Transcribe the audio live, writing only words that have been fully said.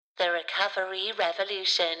The Recovery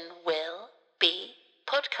Revolution will be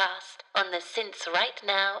podcast on the Since Right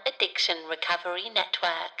Now Addiction Recovery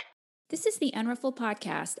Network. This is the Unruffled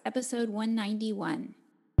Podcast, episode 191.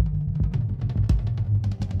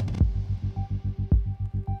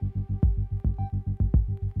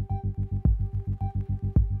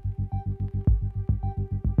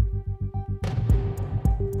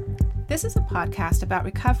 This is a podcast about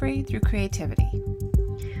recovery through creativity.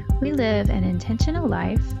 We live an intentional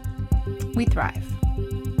life. We thrive.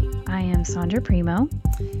 I am Sandra Primo.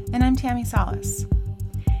 And I'm Tammy Salas.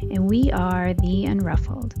 And we are the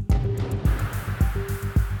Unruffled.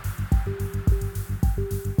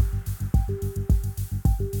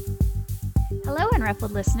 Hello,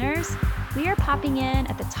 Unruffled listeners. We are popping in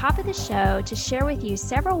at the top of the show to share with you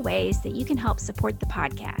several ways that you can help support the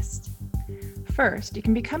podcast. First, you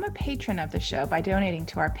can become a patron of the show by donating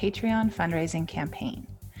to our Patreon fundraising campaign.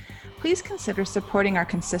 Please consider supporting our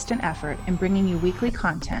consistent effort in bringing you weekly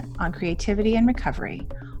content on creativity and recovery,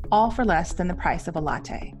 all for less than the price of a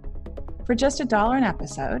latte. For just $1 an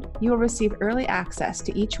episode, you will receive early access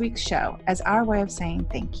to each week's show as our way of saying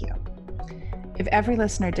thank you. If every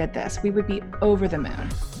listener did this, we would be over the moon.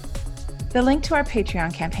 The link to our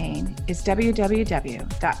Patreon campaign is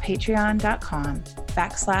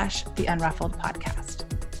www.patreon.com/theunruffledpodcast.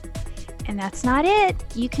 And that's not it.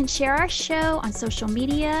 You can share our show on social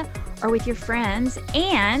media or with your friends,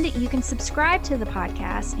 and you can subscribe to the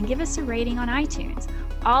podcast and give us a rating on iTunes.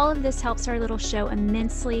 All of this helps our little show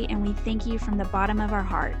immensely, and we thank you from the bottom of our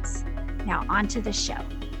hearts. Now, on to the show.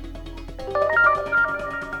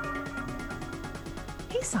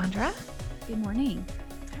 Hey, Sandra. Good morning.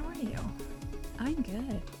 How are you? I'm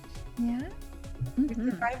good. Yeah? We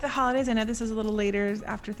survived the holidays. I know this is a little later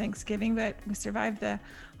after Thanksgiving, but we survived the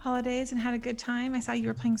holidays and had a good time. I saw you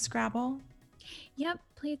were playing Scrabble. Yep,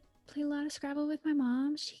 played a lot of Scrabble with my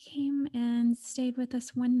mom. She came and stayed with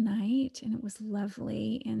us one night, and it was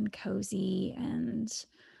lovely and cozy and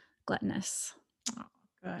gluttonous. Oh,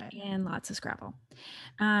 good. And lots of Scrabble.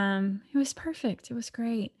 It was perfect. It was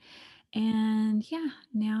great. And yeah,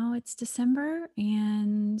 now it's December,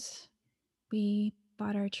 and we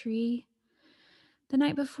bought our tree the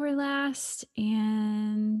night before last,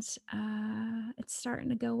 and it's starting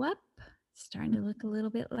to go up. It's starting to look a little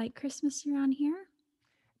bit like Christmas around here.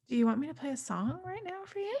 Do you want me to play a song right now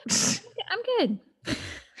for you? I'm good.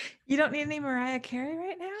 You don't need any Mariah Carey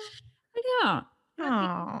right now? I don't. Oh,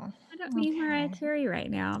 I don't need Mariah Carey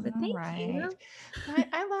right now, but thank you.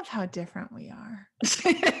 I love how different we are.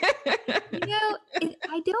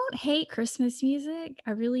 I don't hate Christmas music.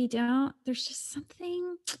 I really don't. There's just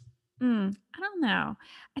something, I don't know.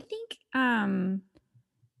 I think, I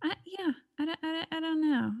don't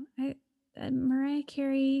know. Mariah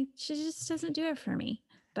Carey, she just doesn't do it for me,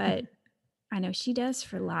 but I know she does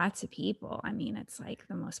for lots of people. I mean, it's like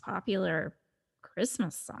the most popular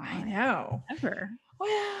Christmas song I know. ever.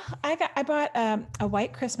 Well, I bought a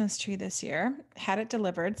white Christmas tree this year. Had it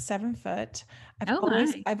delivered, 7 foot.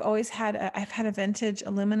 I've always had a vintage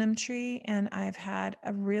aluminum tree, and I've had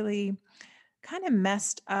a really kind of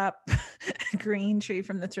messed up green tree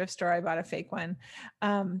from the thrift store. I bought a fake one.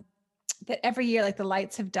 That every year, like, the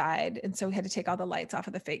lights have died, and so we had to take all the lights off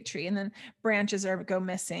of the fake tree, and then branches go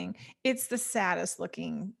missing. It's the saddest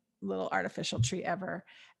looking little artificial tree ever.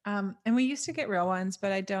 And we used to get real ones,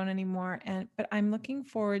 but I don't anymore. But I'm looking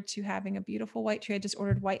forward to having a beautiful white tree. I just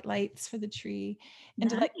ordered white lights for the tree, and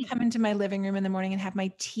to come into my living room in the morning and have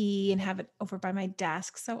my tea and have it over by my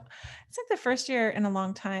desk. So it's like the first year in a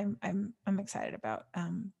long time. I'm excited about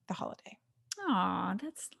the holiday. Oh,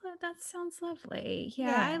 that sounds lovely.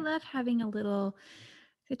 Yeah, I love having the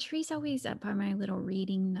tree's always up by my little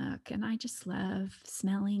reading nook, and I just love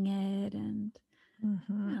smelling it and I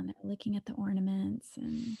don't know, looking at the ornaments,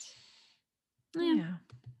 and I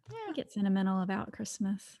get sentimental about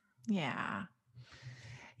Christmas. Yeah,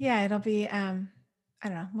 it'll be I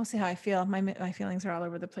don't know. We'll see how I feel. My feelings are all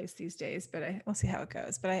over the place these days, but we'll see how it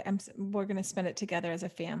goes. But we're going to spend it together as a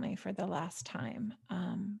family for the last time.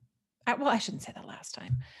 I shouldn't say the last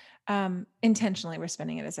time. Intentionally, we're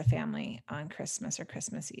spending it as a family on Christmas or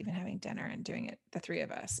Christmas Eve and having dinner and doing it, the three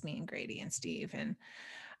of us, me and Grady and Steve. And,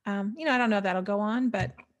 I don't know if that'll go on,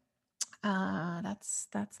 but that's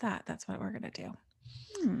that. That's what we're going to do.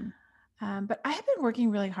 But I have been working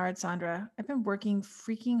really hard, Sandra. I've been working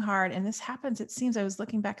freaking hard. And this happens, it seems, I was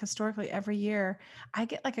looking back historically, every year, I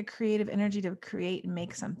get like a creative energy to create and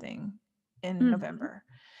make something in November.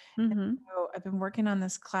 And so I've been working on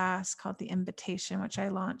this class called The Invitation, which I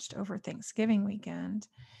launched over Thanksgiving weekend.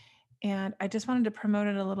 And I just wanted to promote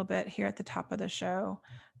it a little bit here at the top of the show.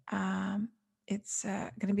 It's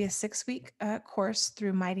going to be a 6-week course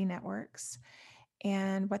through Mighty Networks.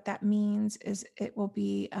 And what that means is it will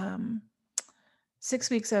be 6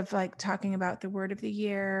 weeks of like talking about the word of the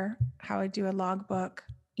year, how I do a logbook,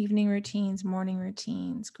 evening routines, morning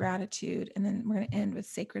routines, gratitude, and then we're going to end with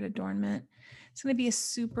sacred adornment. It's going to be a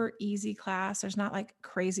super easy class. There's not like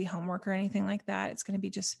crazy homework or anything like that. It's going to be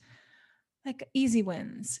just like easy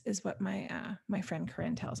wins is what my friend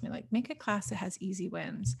Corinne tells me. Like, make a class that has easy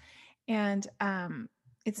wins. And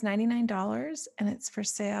it's $99 and it's for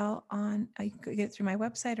sale on, you can get it through my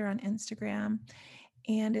website or on Instagram.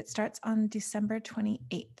 And it starts on December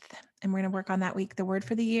 28th. And we're going to work on that week, the word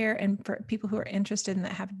for the year. And for people who are interested and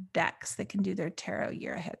that have decks, they can do their tarot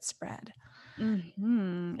year ahead spread.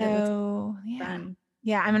 Mm-hmm. So yeah. Fun.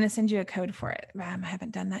 Yeah, I'm going to send you a code for it. I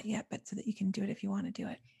haven't done that yet, but so that you can do it if you want to do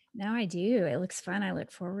it. No, I do. It looks fun. I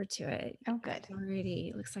look forward to it. Oh, good.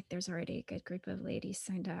 It looks like there's already a good group of ladies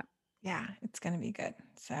signed up. Yeah, it's going to be good.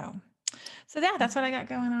 So yeah, that's what I got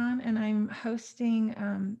going on. And I'm hosting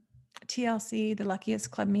TLC, the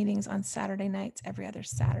Luckiest Club meetings on Saturday nights, every other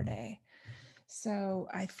Saturday. So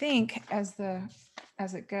I think as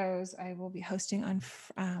it goes, I will be hosting on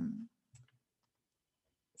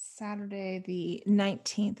Saturday, the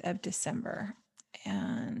 19th of December.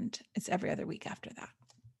 And it's every other week after that.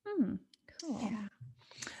 Cool. Yeah.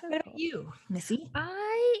 So What cool. about you, Missy?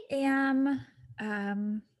 I am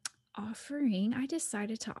I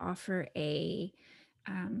decided to offer a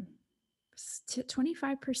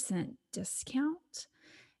 25% discount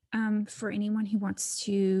for anyone who wants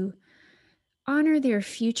to honor their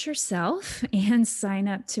future self and sign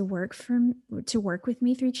up to work with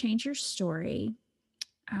me through Change Your Story.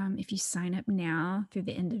 If you sign up now through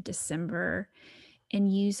the end of December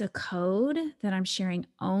and use a code that I'm sharing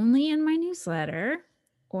only in my newsletter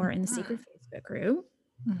or in the secret Facebook group,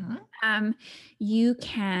 you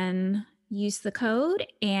can use the code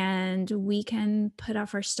and we can put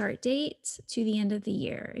off our start date to the end of the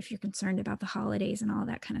year if you're concerned about the holidays and all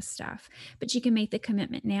that kind of stuff. But you can make the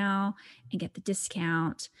commitment now and get the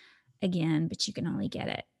discount again, but you can only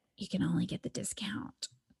get the discount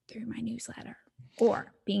through my newsletter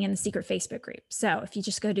or being in the secret Facebook group. So if you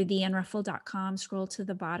just go to theunruffle.com, scroll to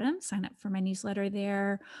the bottom, sign up for my newsletter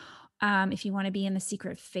there. If you want to be in the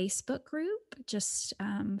secret Facebook group, just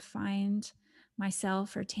find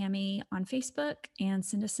myself or Tammy on Facebook and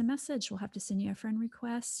send us a message. We'll have to send you a friend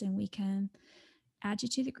request and we can add you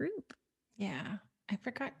to the group. Yeah. I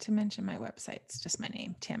forgot to mention my website. It's just my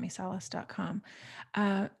name, tammysalas.com.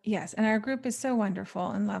 Yes. And our group is so wonderful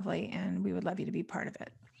and lovely, and we would love you to be part of it.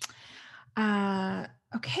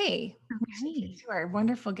 Okay. To our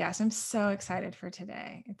wonderful guest. I'm so excited for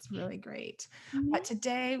today. It's really great. But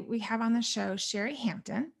today we have on the show Shari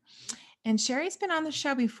Hampton. And Shari's been on the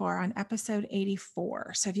show before on episode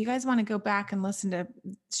 84. So if you guys want to go back and listen to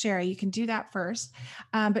Shari, you can do that first.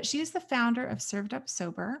 But she is the founder of Served Up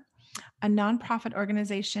Sober, a nonprofit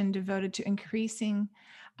organization devoted to increasing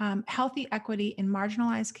healthy equity in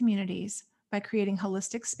marginalized communities by creating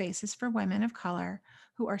holistic spaces for women of color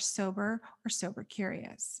who are sober or sober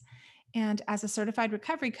curious. And as a certified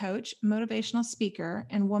recovery coach, motivational speaker,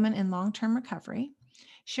 and woman in long-term recovery,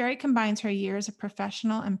 Shari combines her years of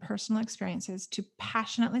professional and personal experiences to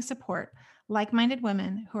passionately support like-minded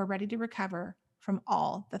women who are ready to recover from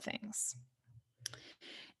all the things.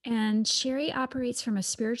 And Shari operates from a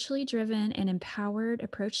spiritually driven and empowered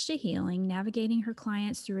approach to healing, navigating her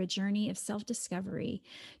clients through a journey of self-discovery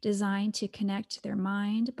designed to connect their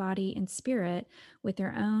mind, body, and spirit with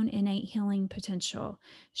their own innate healing potential.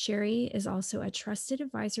 Shari is also a trusted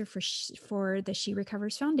advisor for the She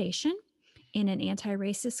Recovers Foundation and an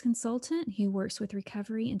anti-racist consultant who works with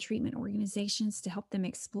recovery and treatment organizations to help them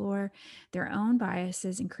explore their own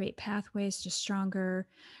biases and create pathways to stronger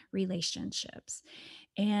relationships.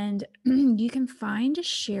 And you can find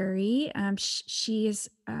Shari. She is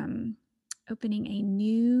opening a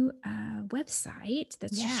new website.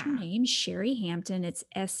 That's just her name, Shari Hampton. It's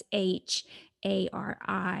SHARI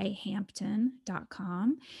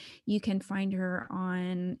Hampton.com. You can find her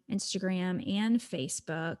on Instagram and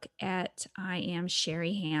Facebook at I am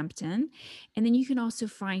Shari Hampton. And then you can also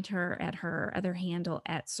find her at her other handle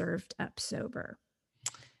at Served Up Sober.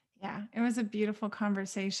 Yeah, it was a beautiful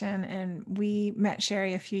conversation. And we met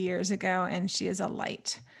Shari a few years ago, and she is a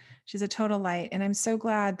light. She's a total light. And I'm so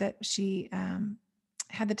glad that she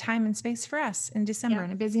had the time and space for us in December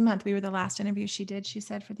in a busy month. We were the last interview she did, she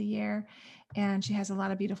said, for the year. And she has a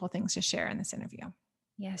lot of beautiful things to share in this interview.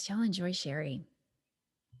 Yes, y'all enjoy Shari.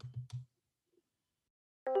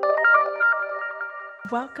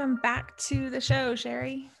 Welcome back to the show,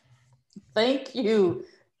 Shari. Thank you.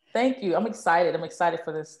 Thank you. I'm excited. I'm excited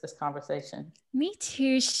for this conversation. Me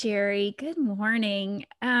too, Shari. Good morning.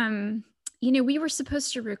 We were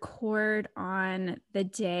supposed to record on the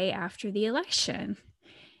day after the election,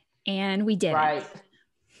 and we didn't. Right.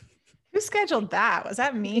 Who scheduled that? Was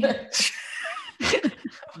that me?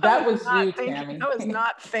 That was you, Tammy. I was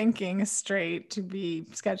not thinking straight to be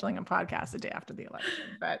scheduling a podcast the day after the election,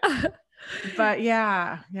 but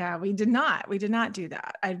yeah, we did not do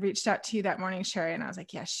that. I reached out to you that morning, Shari, and I was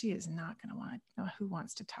like, yeah, she is not going to want to know who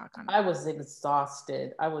wants to talk on that. I was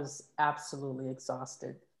exhausted. I was absolutely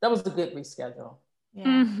exhausted. That was a good reschedule. Yeah.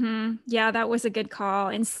 Mm-hmm. Yeah, that was a good call.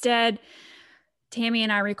 Instead, Tammy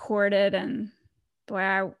and I recorded, and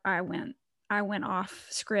boy, I went off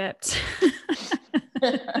script.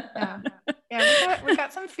 Yeah, we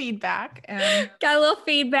got some feedback and got a little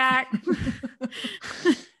feedback.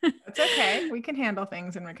 It's okay. We can handle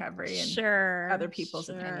things in recovery and other people's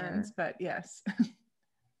opinions, but yes.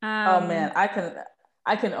 Oh man, I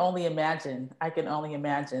can only imagine. I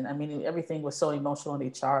mean, everything was so emotionally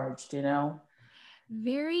charged,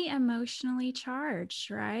 Very emotionally charged,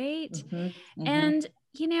 right? Mm-hmm, mm-hmm. And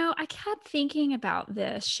I kept thinking about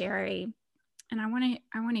this, Shari, and I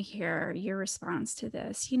want to hear your response to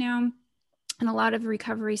this. In a lot of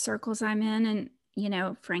recovery circles I'm in,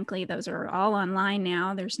 and frankly, those are all online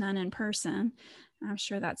now. There's none in person. I'm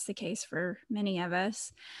sure that's the case for many of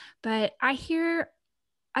us. But I hear,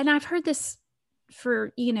 and I've heard this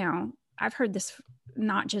I've heard this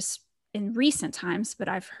not just in recent times, but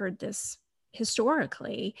I've heard this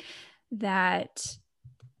historically, that,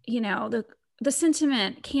 the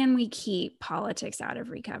sentiment, can we keep politics out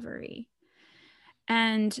of recovery?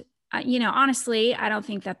 And honestly, I don't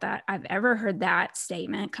think that I've ever heard that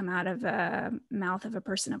statement come out of the mouth of a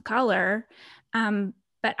person of color.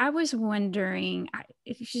 But I was wondering,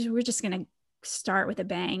 we're just going to start with a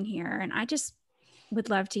bang here, and I just would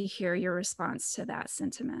love to hear your response to that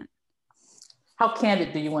sentiment. How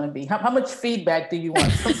candid do you want to be? How much feedback do you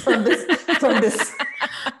want from this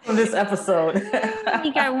episode? I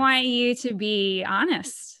think I want you to be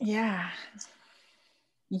honest. Yeah.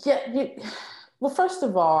 Yeah. Well, first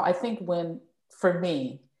of all, I think when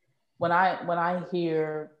I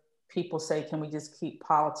hear people say, can we just keep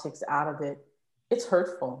politics out of it? It's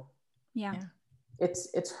hurtful. Yeah.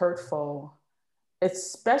 It's hurtful,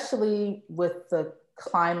 especially with the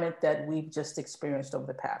climate that we've just experienced over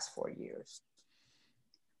the past 4 years.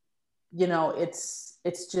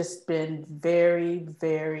 It's just been very,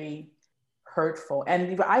 very hurtful.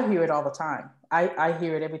 And I hear it all the time. I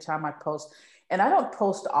hear it every time I post. And I don't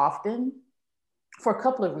post often for a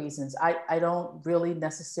couple of reasons. I don't really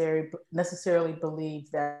necessarily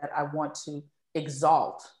believe that I want to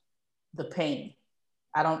exalt the pain.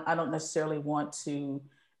 I don't necessarily want to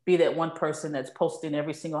be that one person that's posting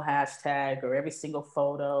every single hashtag or every single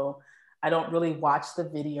photo. I don't really watch the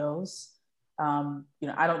videos.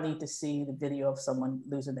 I don't need to see the video of someone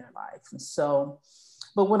losing their life. And so,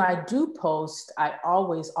 but when I do post, I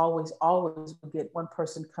always get one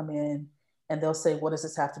person come in and they'll say, what does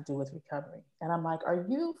this have to do with recovery? And I'm like, are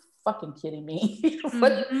you fucking kidding me?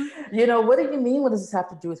 What do you mean? What does this have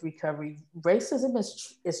to do with recovery? Racism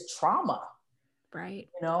is trauma. Right.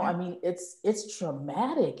 I mean, it's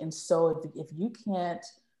traumatic. And so if you can't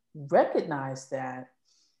recognize that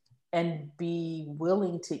and be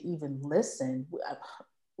willing to even listen,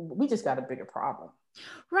 we just got a bigger problem.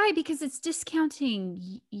 Right, because it's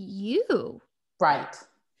discounting you. Right.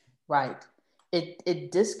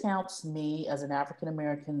 It discounts me as an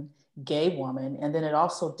African-American gay woman, and then it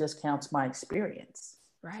also discounts my experience.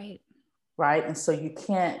 Right. And so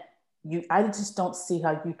I just don't see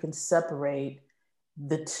how you can separate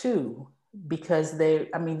the two, because they're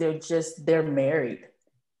married.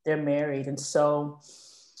 And so,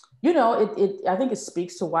 I think it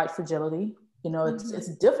speaks to white fragility.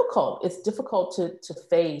 It's difficult. It's difficult to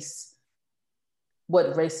face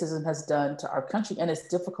what racism has done to our country. And it's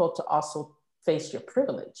difficult to also face your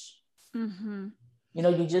privilege. Mm-hmm.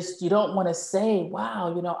 You don't want to say,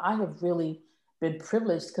 wow, I have really been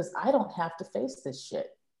privileged because I don't have to face this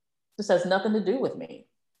shit. This has nothing to do with me.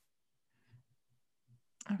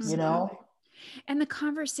 Absolutely. And the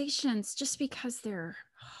conversations, just because they're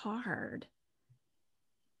hard,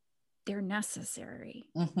 they're necessary.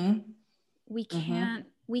 Mm-hmm. We can't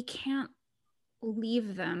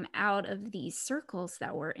leave them out of these circles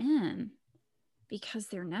that we're in because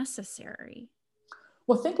they're necessary.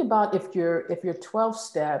 Well, think about if you're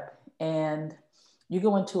 12-step and you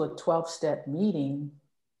go into a 12-step meeting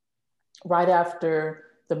right after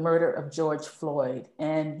the murder of George Floyd,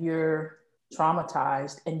 and you're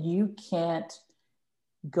traumatized and you can't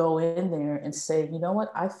go in there and say, you know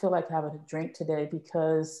what, I feel like having a drink today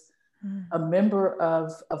because a member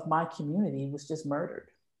of my community was just murdered.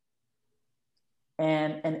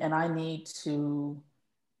 And I need to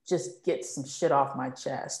just get some shit off my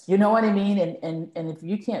chest. You know what I mean? And if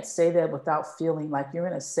you can't say that without feeling like you're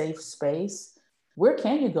in a safe space, where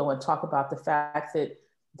can you go and talk about the fact that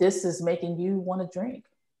this is making you want to drink?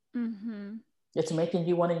 Mm-hmm. It's making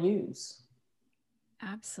you want to use.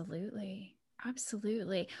 Absolutely.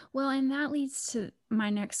 Absolutely. Well, and that leads to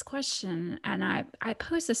my next question. And I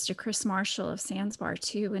posed this to Chris Marshall of Sandsbar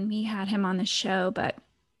too when we had him on the show. But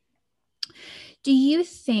do you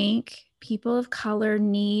think people of color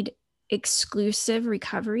need exclusive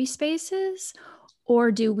recovery spaces?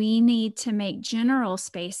 Or do we need to make general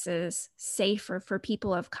spaces safer for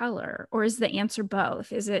people of color? Or is the answer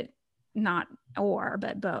both? Is it not or,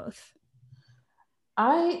 but both?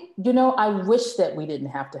 I wish that we didn't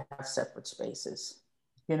have to have separate spaces.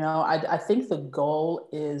 I think the goal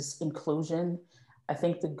is inclusion. I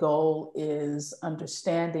think the goal is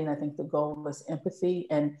understanding. I think the goal is empathy.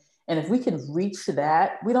 And if we can reach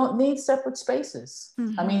that, we don't need separate spaces.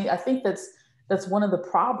 Mm-hmm. I mean, I think that's one of the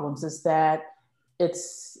problems is that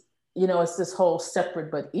it's this whole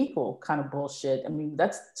separate but equal kind of bullshit. I mean,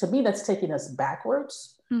 to me, that's taking us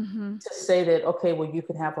backwards. Mm-hmm. To say that, okay, well, you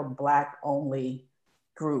can have a Black only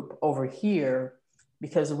group over here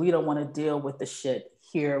because we don't want to deal with the shit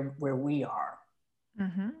here where we are.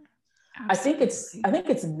 Mm-hmm. I think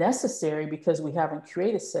it's necessary because we haven't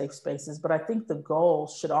created safe spaces, but I think the goal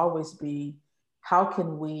should always be how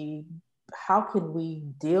can we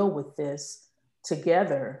deal with this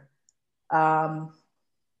together. So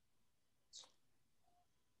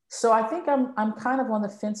I think I'm kind of on the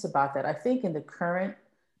fence about that. I think in the current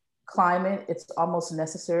climate, it's almost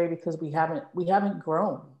necessary because we haven't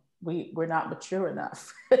grown. We're not mature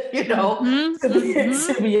enough,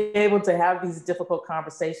 Mm-hmm. to be able to have these difficult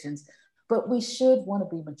conversations. But we should want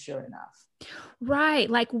to be mature enough. Right.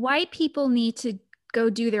 Like white people need to go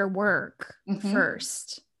do their work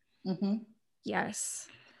first. Mm-hmm. Yes.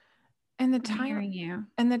 And the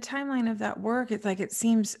timeline of that work, it's like, it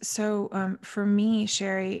seems so, for me,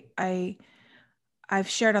 Shari, I've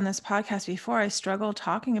shared on this podcast before, I struggle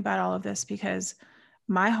talking about all of this because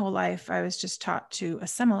my whole life I was just taught to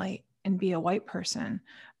assimilate and be a white person.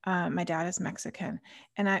 My dad is Mexican,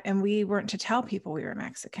 and we weren't to tell people we were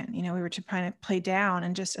Mexican. We were to kind of play down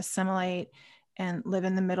and just assimilate and live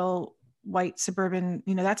in the middle white suburban.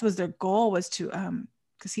 That was their goal, was to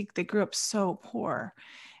because they grew up so poor,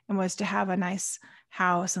 and was to have a nice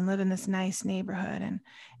house and live in this nice neighborhood.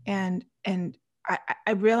 And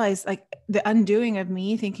I realized, like, the undoing of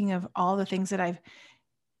me thinking of all the things that I've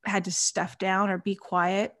had to stuff down or be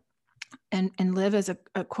quiet and live as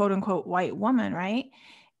a quote unquote white woman. Right.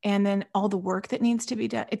 And then all the work that needs to be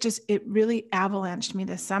done, it really avalanched me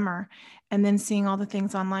this summer. And then seeing all the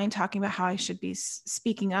things online talking about how I should be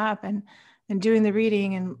speaking up and doing the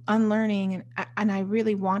reading and unlearning. And I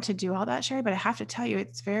really want to do all that, Shari, but I have to tell you,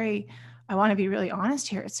 I want to be really honest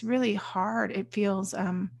here. It's really hard. It feels,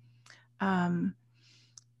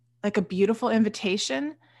 like a beautiful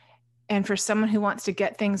invitation. And for someone who wants to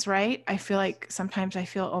get things right, I feel like sometimes I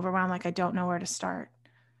feel overwhelmed, like I don't know where to start.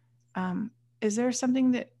 Is there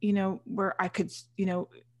something that, where I could, in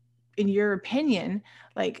your opinion,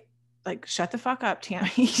 like shut the fuck up,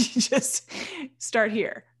 Tammy, just start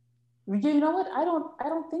here? You know what? I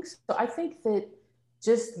don't think so. I think that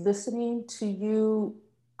just listening to you,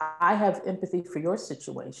 I have empathy for your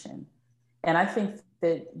situation. And I think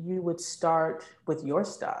that you would start with your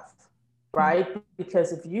stuff, right? Mm-hmm.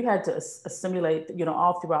 Because if you had to assimilate,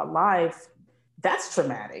 all throughout life, that's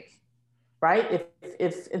traumatic, right?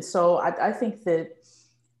 And so I think that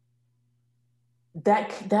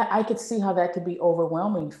I could see how that could be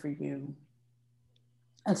overwhelming for you.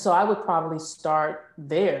 And so I would probably start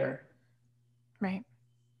there. Right.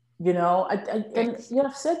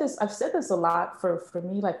 I've said this a lot for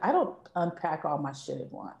me. Like, I don't unpack all my shit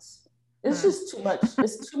at once. It's just too much.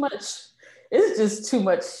 It's too much. It's just too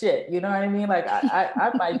much shit. You know what I mean? Like,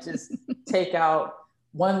 I might just take out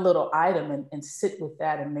one little item and sit with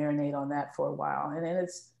that and marinate on that for a while.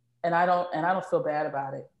 And I don't feel bad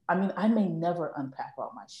about it. I mean, I may never unpack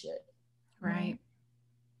all my shit. Right.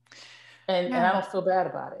 And I don't feel bad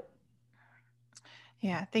about it.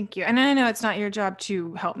 Yeah, thank you. And I know it's not your job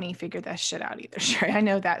to help me figure that shit out either, Shari. I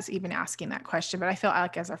know that's even asking that question, but I feel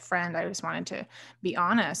like as a friend, I just wanted to be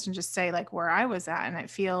honest and just say like where I was at. And it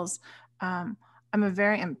feels, I'm a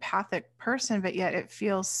very empathic person, but yet it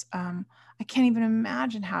feels, I can't even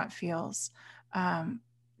imagine how it feels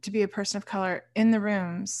to be a person of color in the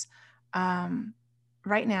rooms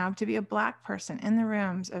right now, to be a Black person in the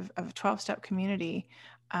rooms of 12-step community,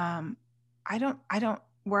 I don't,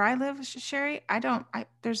 where I live, Shari,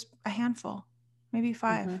 there's a handful, maybe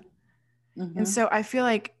 5. Mm-hmm. Mm-hmm. And so I feel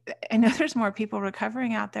like, I know there's more people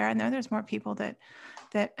recovering out there. I know there's more people that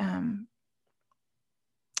I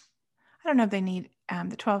don't know if they need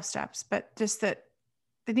the 12 steps, but just that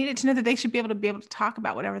they needed to know that they should be able to talk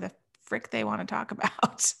about whatever the frick they want to talk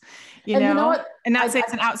about, And you know what? And not say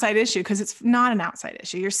it's an outside issue, because it's not an outside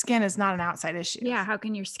issue. Your skin is not an outside issue. Yeah. How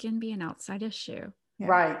can your skin be an outside issue? Yeah.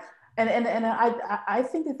 Right. And I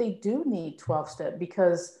think that they do need 12-step,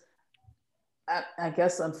 because I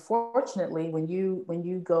guess, unfortunately, when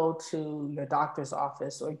you go to your doctor's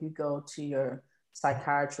office, or you go to your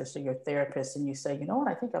psychiatrist or your therapist, and you say, you know what,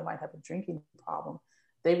 I think I might have a drinking problem,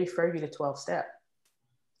 they refer you to 12-step.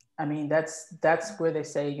 I mean, that's where they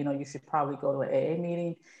say, you should probably go to an AA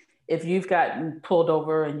meeting. If you've gotten pulled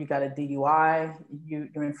over and you got a DUI,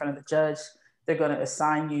 you're in front of the judge, they're going to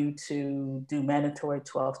assign you to do mandatory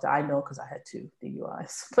 12-step. I know, because I had 2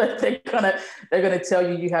 DUIs, but they're going to tell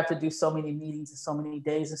you have to do so many meetings in so many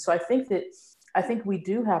days. And so I think we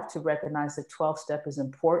do have to recognize that 12-step is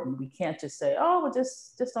important. We can't just say, oh, well,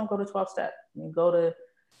 just don't go to 12-step.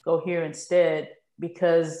 Go here instead,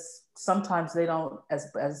 because sometimes they don't,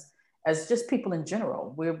 as just people in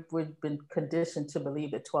general, we've been conditioned to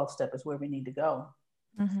believe that 12-step is where we need to go.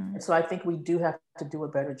 Mm-hmm. And so I think we do have to do a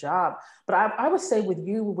better job. But I would say with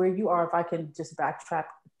you, where you are, if I can just backtrack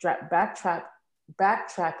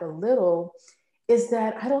a little, is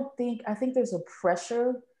that I think there's a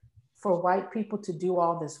pressure for white people to do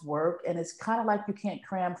all this work. And it's kind of like you can't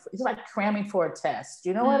it's like cramming for a test.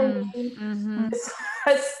 You know what I mean? Mm-hmm.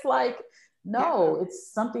 It's like, no,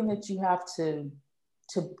 it's something that you have to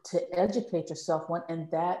educate yourself on,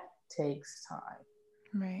 and that takes time.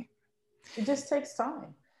 Right. It just takes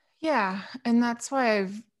time. Yeah. And that's why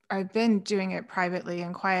I've been doing it privately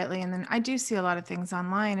and quietly. And then I do see a lot of things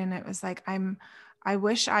online, and it was like, I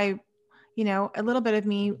wish a little bit of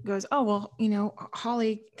me goes, oh, well,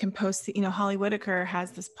 Holly can post, Holly Whitaker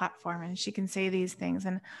has this platform and she can say these things.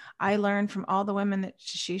 And I learned from all the women that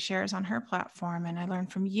she shares on her platform. And I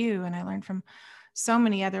learned from you, and I learned from so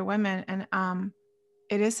many other women. And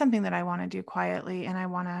it is something that I want to do quietly, and I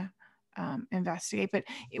want to investigate. But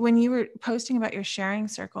when you were posting about your sharing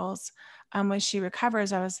circles, when she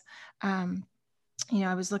recovers, I was, I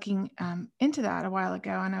was looking into that a while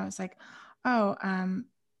ago, and I was like, oh,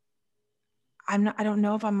 I don't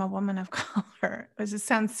know if I'm a woman of color. It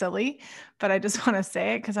sounds silly, but I just want to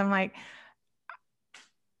say it, because I'm like,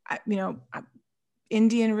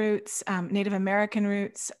 Indian roots, Native American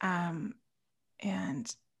roots, and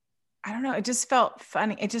I don't know. It just felt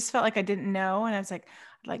funny. It just felt like I didn't know. And I was like,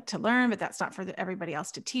 I'd like to learn, but that's not for everybody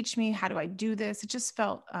else to teach me. How do I do this? It just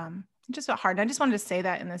felt hard. And I just wanted to say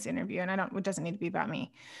that in this interview. And it doesn't need to be about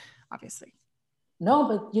me, obviously. No,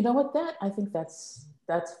 but you know what, I think that's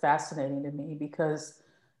fascinating to me, because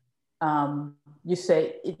you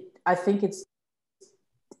say it, I think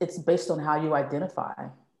it's based on how you identify.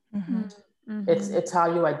 Mm-hmm. Mm-hmm. It's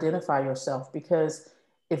how you identify yourself, because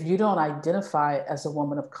if you don't identify as a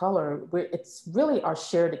woman of color, it's really our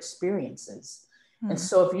shared experiences. Mm-hmm. And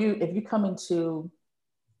so if you come into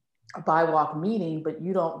a BIWOC meeting, but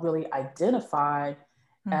you don't really identify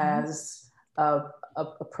mm-hmm. as a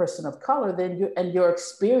person of color, then your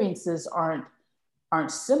experiences aren't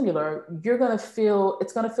similar, it's going to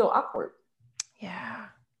feel awkward. Yeah.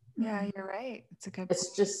 Yeah, you're right. It's a good point.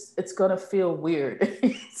 It's going to feel weird.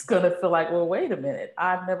 It's going to feel like, well, wait a minute,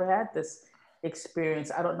 I've never had this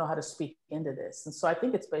experience. I don't know how to speak into this. And so I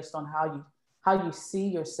think it's based on how you see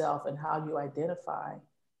yourself and how you identify.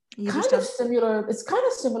 It's kind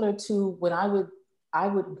of similar to when I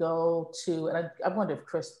would go to, and I wonder if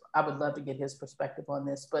Chris, I would love to get his perspective on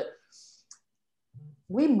this, but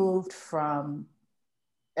we moved from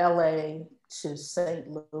LA to St.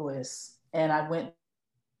 Louis, and I went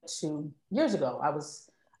to, years ago, I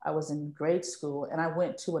was in grade school, and I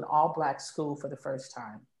went to an all-Black school for the first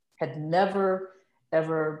time. Had never,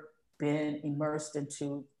 ever been immersed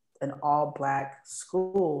into an all-Black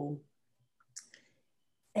school.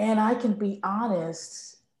 And I can be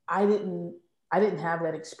honest, I didn't have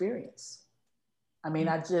that experience. I mean,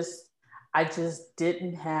 I just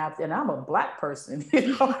didn't have, and I'm a Black person, you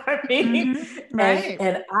know what I mean? Mm-hmm. Right.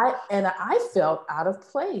 And I felt out of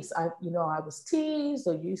place. I was teased,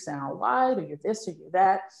 or you sound white, or you're this or you're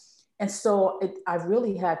that. And so I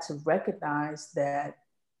really had to recognize that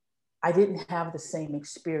I didn't have the same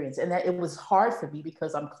experience, and that it was hard for me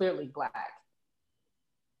because I'm clearly Black.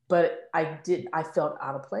 But I felt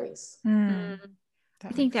out of place. Mm. I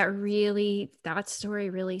think that story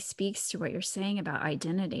really speaks to what you're saying about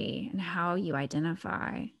identity and how you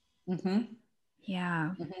identify. Mm-hmm.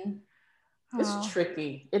 Yeah. Mm-hmm. Oh. It's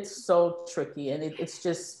tricky. It's so tricky. And it's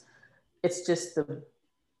just the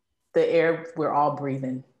air we're all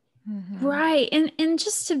breathing. Mm-hmm. Right. And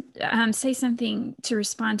just to say something, to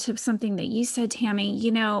respond to something that you said, Tammy,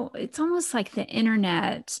 it's almost like the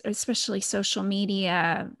internet, especially social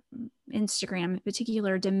media, Instagram in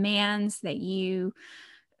particular, demands that you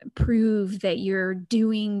prove that you're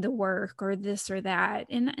doing the work or this or that.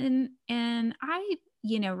 And I,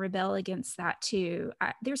 rebel against that too.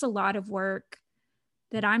 There's a lot of work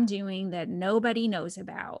that I'm doing that nobody knows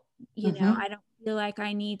about. Mm-hmm. I don't feel like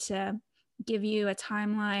I need to give you a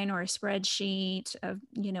timeline or a spreadsheet of,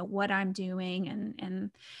 what I'm doing and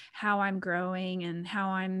how I'm growing and how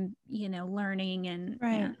I'm, learning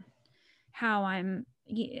and how I'm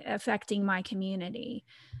affecting my community.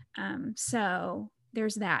 So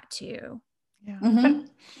there's that too. Yeah. Mm-hmm.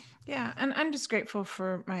 Yeah, and I'm just grateful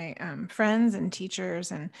for my friends and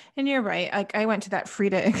teachers, and you're right. Like I went to that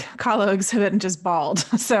Frida Kahlo exhibit and just bawled.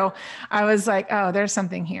 So I was like, oh, there's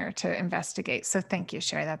something here to investigate. So thank you,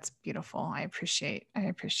 Shari. That's beautiful. I appreciate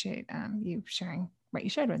you sharing what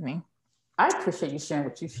you shared with me. I appreciate you sharing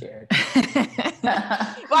what you shared. Well,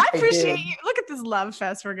 I appreciate you. Look at this love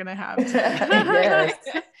fest we're gonna have today. Yes.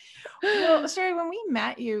 Well, Shari, when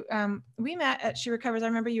we met at She Recovers. I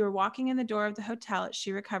remember you were walking in the door of the hotel at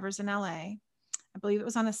She Recovers in LA. I believe it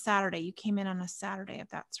was on a Saturday. You came in on a Saturday, if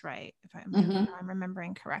that's right, if I'm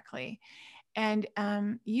remembering correctly. And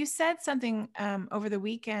you said something over the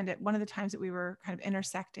weekend at one of the times that we were kind of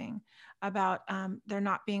intersecting about there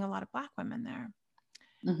not being a lot of Black women there.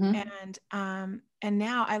 And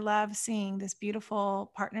now I love seeing this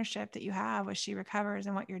beautiful partnership that you have with She Recovers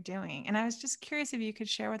and what you're doing. And I was just curious if you could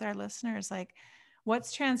share with our listeners, like,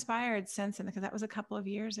 what's transpired since then, because that was a couple of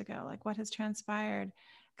years ago. Like, what has transpired?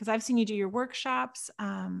 Because I've seen you do your workshops,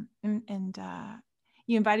 and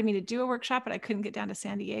you invited me to do a workshop, but I couldn't get down to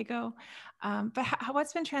San Diego. But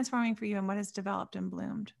what's been transforming for you, and what has developed and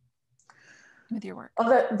bloomed with your work?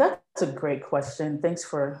 Oh, that's a great question. Thanks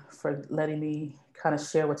for letting me kind of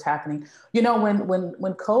share what's happening. When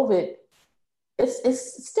COVID,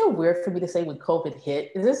 it's still weird for me to say when COVID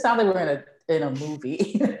hit. It just sounds like we're in a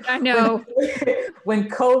movie. I know. when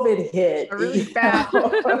COVID hit, a really bad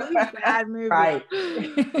movie. Right.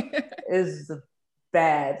 is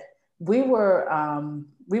bad. We were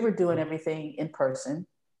doing everything in person.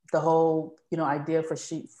 The whole, idea for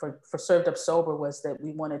Served Up Sober was that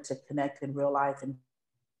we wanted to connect in real life and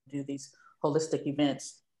do these holistic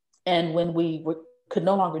events. And when we could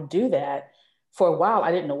no longer do that, for a while,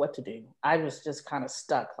 I didn't know what to do. I was just kind of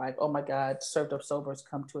stuck, like, oh my God, Served Up Sober has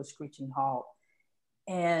come to a screeching halt.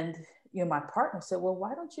 And my partner said, well,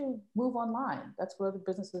 why don't you move online? That's what other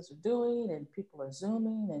businesses are doing, and people are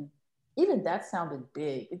Zooming. And even that sounded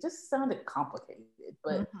big. It just sounded complicated.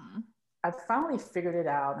 But I finally figured it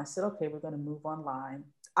out, and I said, okay, we're going to move online.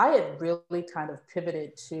 I had really kind of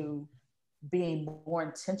pivoted to being more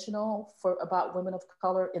intentional about women of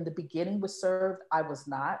color. In the beginning with Served, I was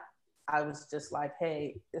not. I was just like,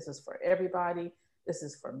 hey, this is for everybody. This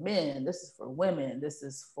is for men. This is for women. This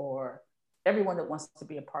is for everyone that wants to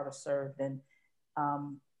be a part of Served. And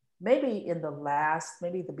maybe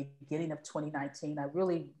the beginning of 2019, I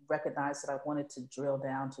really recognized that I wanted to drill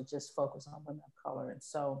down to just focus on women of color. And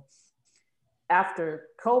so after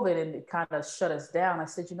COVID and it kind of shut us down, I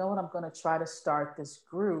said, you know what, I'm going to try to start this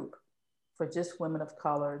group for just women of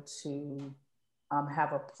color to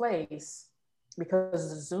have a place, because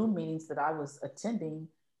the Zoom meetings that I was attending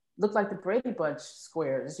looked like the Brady Bunch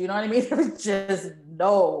squares. You know what I mean? There was just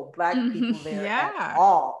no Black people there at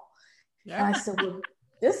all. Yeah. And I said, well,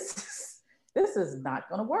 this is not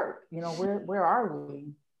going to work. Where are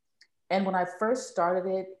we? And when I first started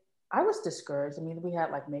it, I was discouraged. I mean, we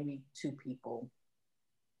had like maybe 2 people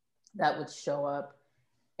that would show up,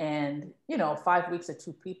 and 5 weeks of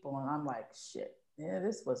 2 people, and I'm like, shit, yeah,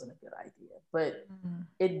 this wasn't a good idea. But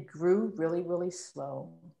it grew really, really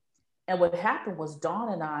slow. And what happened was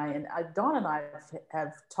Dawn and I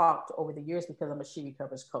have talked over the years, because I'm a She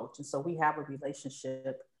Recovers coach, and so we have a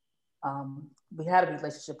relationship. We had a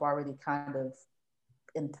relationship already kind of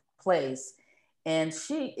in place. And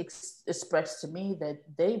she expressed to me that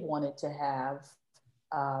they wanted to have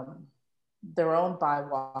their own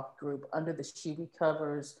BIWALK group under the She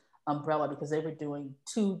Recovers umbrella, because they were doing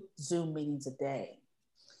 2 Zoom meetings a day.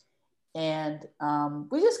 And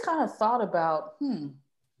we just kind of thought about,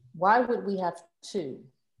 why would we have 2?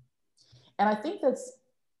 And I think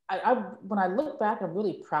when I look back, I'm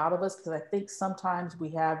really proud of us, because I think sometimes we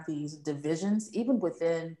have these divisions, even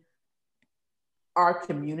within our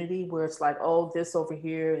community where it's like, oh, this over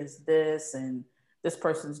here is this, and this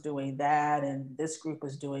person's doing that, and this group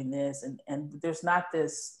is doing this, and there's not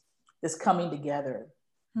this coming together.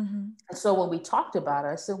 Mm-hmm. And so when we talked about it,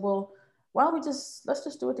 I said, well, why don't let's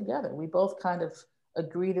just do it together. We both kind of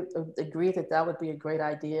agreed that that would be a great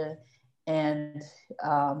idea. And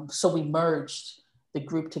so we merged the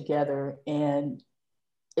group together, and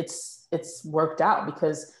it's worked out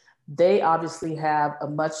because they obviously have a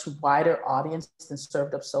much wider audience than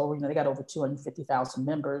Served Up Sober. You know, they got over 250,000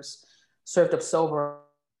 members. Served Up Sober,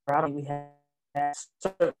 we have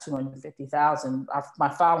 250,000. My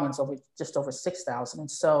following's just over 6,000. And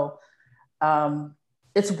so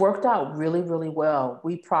it's worked out really, really well.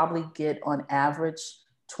 We probably get on average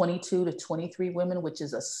 22 to 23 women, which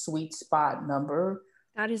is a sweet spot number.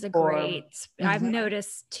 That is a great, I've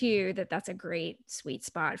noticed too, that's a great sweet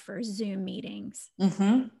spot for Zoom meetings.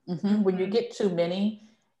 When you get too many,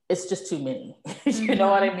 it's just too many. You know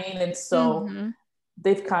what I mean? And so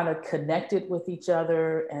they've kind of connected with each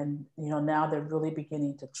other, and, you know, now they're really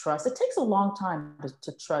beginning to trust. It takes a long time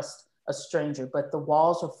to trust a stranger, but the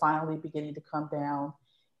walls are finally beginning to come down.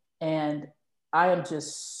 And I am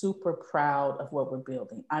just super proud of what we're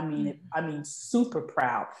building. I mean, super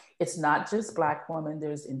proud. It's not just Black women.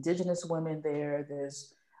 There's Indigenous women there.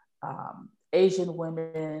 There's Asian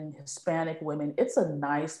women, Hispanic women. It's a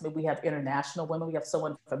nice, we have international women. We have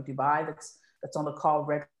someone from Dubai that's on the call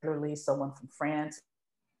regularly, someone from France.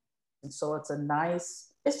 And so it's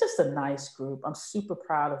just a nice group. I'm super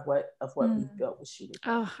proud of what we've built with She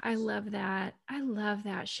Recovers. Oh, I love that. I love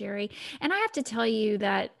that, Shari. And I have to tell you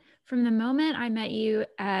that from the moment I met you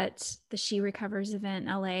at the She Recovers event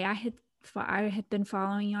in LA, I had been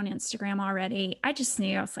following you on Instagram already. I just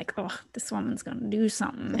knew, I was like, oh, this woman's going to do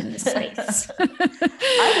something in this space.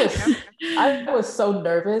 I was so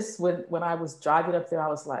nervous when I was driving up there. I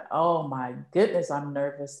was like, oh my goodness, I'm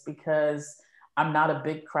nervous because I'm not a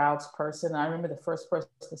big crowds person. And I remember the first person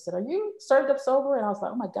that said, are you Served Up Sober? And I was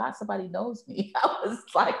like, oh my God, somebody knows me. I was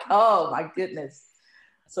like, oh my goodness.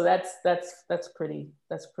 So that's pretty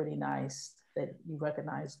nice that you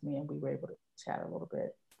recognized me and we were able to chat a little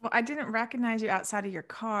bit. Well, I didn't recognize you outside of your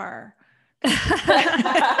car. Because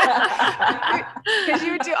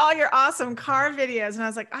you would do all your awesome car videos. And I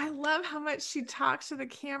was like, I love how much she talks to the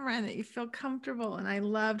camera and that you feel comfortable. And I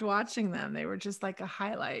loved watching them. They were just like a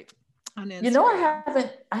highlight on Instagram. You know,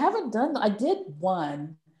 I haven't done, I did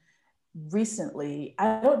one recently.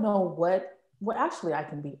 I don't know well, actually I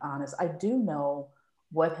can be honest. I do know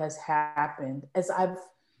what has happened as I've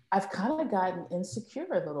kind of gotten insecure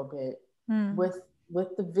a little bit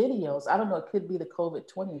with the videos. I don't know, it could be the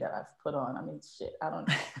COVID-20 that I've put on. I mean, shit, I don't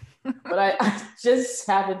know. But I just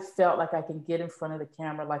haven't felt like I can get in front of the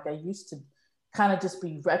camera like I used to, kind of just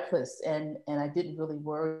be reckless, and I didn't really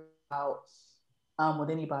worry about what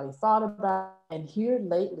anybody thought about. And here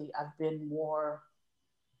lately, I've been more,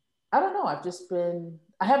 I don't know, I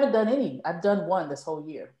haven't done any. I've done one this whole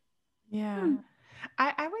year. Yeah.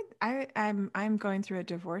 I'm going through a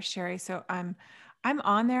divorce, Shari. So I'm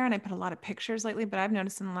on there and I put a lot of pictures lately, but I've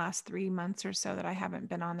noticed in the last 3 months or so that I haven't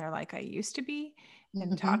been on there like I used to be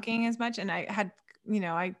and talking as much. And I had, you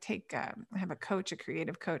know, I have a coach, a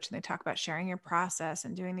creative coach, and they talk about sharing your process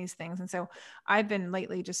and doing these things. And so I've been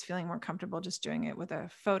lately just feeling more comfortable just doing it with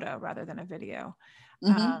a photo rather than a video.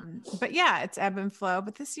 But yeah, it's ebb and flow,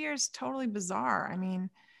 but this year is totally bizarre. I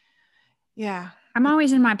mean, yeah. I'm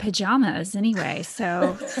always in my pajamas anyway,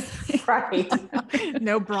 so right.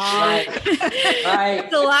 No bra. Right.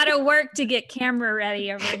 It's a lot of work to get camera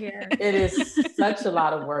ready over here. It is such a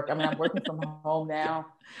lot of work. I mean, I'm working from home now,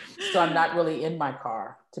 so I'm not really in my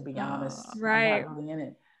car, to be honest. Right. I'm not really in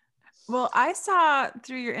it. Well, I saw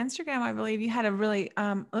through your Instagram, I believe you had a really,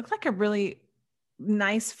 looked like a really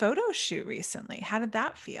nice photo shoot recently. How did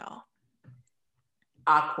that feel?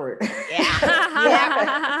 Awkward. Yeah.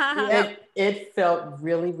 It felt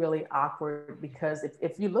really, really awkward because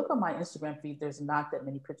if you look on my Instagram feed, there's not that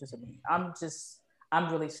many pictures of me. I'm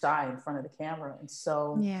really shy in front of the camera. And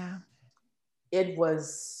so yeah, it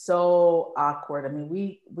was so awkward. I mean,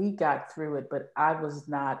 we got through it, but I was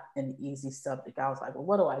not an easy subject. I was like, well,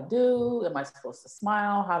 what do I do? Am I supposed to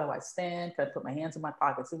smile? How do I stand? Can I put my hands in my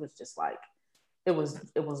pockets? It was just like, it was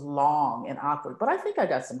long and awkward, but I think I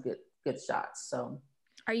got some good shots. So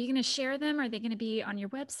are you going to share them? Are they going to be on your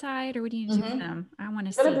website, or what do you do with them? I want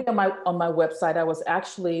to see. It's going to be on my website.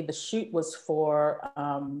 The shoot was for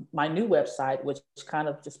my new website, which kind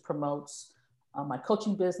of just promotes my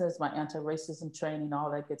coaching business, my anti-racism training,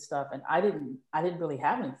 all that good stuff. And I didn't really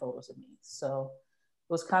have any photos of me. So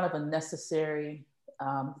it was kind of a necessary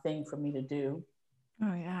thing for me to do.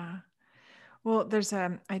 Oh yeah. Well,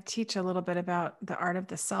 I teach a little bit about the art of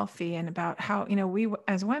the selfie and about how, we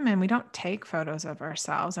as women, we don't take photos of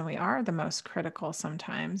ourselves and we are the most critical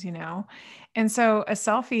sometimes. And so a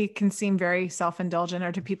selfie can seem very self-indulgent,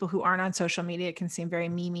 or to people who aren't on social media, it can seem very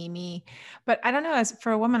me, me, me. But I don't know, as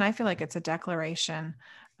for a woman, I feel like it's a declaration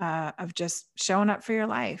of just showing up for your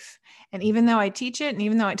life. And even though I teach it and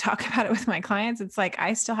even though I talk about it with my clients, it's like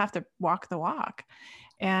I still have to walk the walk.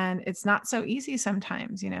 And it's not so easy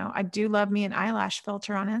sometimes. I do love me an eyelash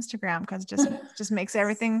filter on Instagram because it just makes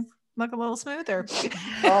everything look a little smoother.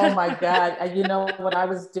 Oh my God. What I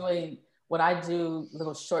was doing when I do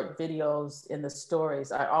little short videos in the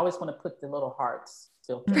stories, I always want to put the little hearts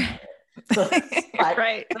filter on it. So it's like,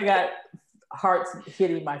 Right. I got hearts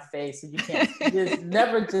hitting my face, and there's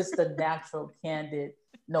never just a natural, candid,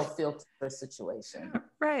 no filter situation.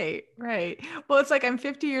 Right. Well, it's like I'm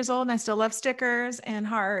 50 years old and I still love stickers and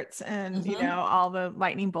hearts and, all the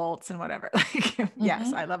lightning bolts and whatever.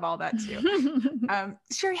 Yes, I love all that too.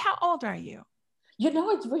 Shari, how old are you?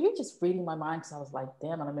 You're just reading my mind, because I was like,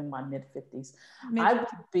 damn, I'm in my mid-50s. I would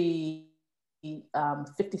be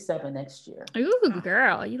 57 next year. Ooh,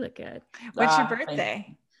 girl, you look good. What's your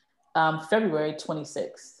birthday? February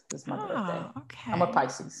 26th is my birthday. Okay. I'm a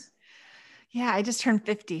Pisces. Yeah, I just turned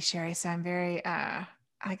 50, Shari. So I'm very,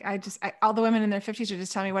 all the women in their 50s are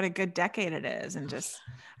just telling me what a good decade it is. And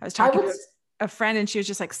I was talking to a friend and she was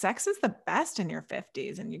just like, sex is the best in your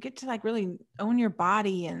 50s. And you get to like really own your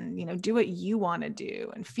body and, do what you want to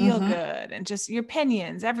do and feel good and just your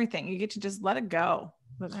opinions, everything. You get to just let it go.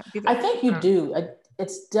 I think you do.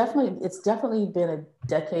 It's definitely been a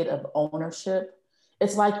decade of ownership.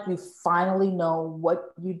 It's like you finally know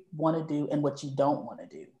what you want to do and what you don't want to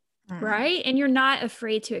do. Right. And you're not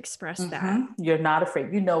afraid to express that. You're not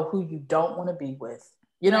afraid. You know who you don't want to be with.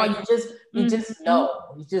 You just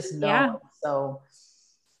know. You just know. Yeah. So,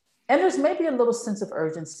 and there's maybe a little sense of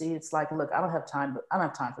urgency. It's like, look, I don't have time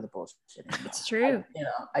for the bullshit anymore. It's true.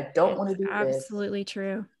 I don't want to do this. Absolutely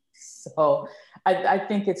true. So I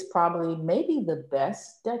think it's probably maybe the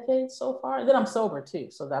best decade so far. And then I'm sober too.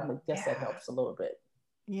 So I guess that helps a little bit.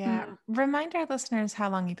 Yeah. Remind our listeners how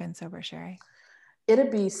long you've been sober, Shari.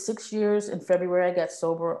 It'll be 6 years in February. I got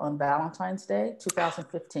sober on Valentine's Day,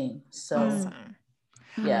 2015. So, awesome.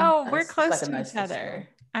 Yeah. Oh, we're close to each other.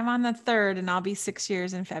 I'm on the 3rd and I'll be 6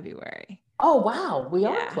 years in February. Oh, wow. We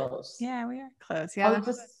are close. Yeah, we are close. Yeah,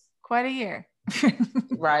 that's quite a year.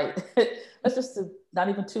 Right. That's just not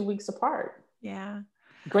even 2 weeks apart. Yeah.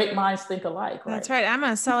 Great minds think alike. Right? That's right. I'm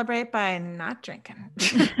going to celebrate by not drinking.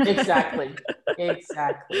 Exactly.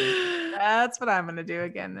 That's what I'm going to do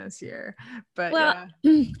again this year. But I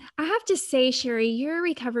have to say, Shari, your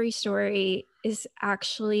recovery story is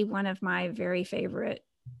actually one of my very favorite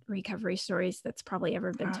recovery stories that's probably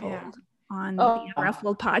ever been told on the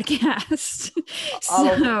Unruffled podcast.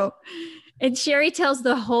 And Shari tells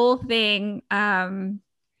the whole thing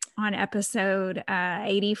on episode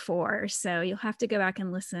 84. So you'll have to go back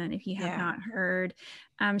and listen if you have not heard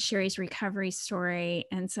Shari's recovery story.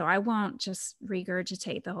 And so I won't just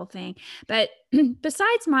regurgitate the whole thing. But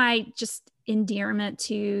besides my just endearment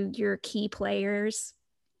to your key players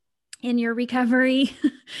in your recovery,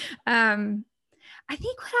 I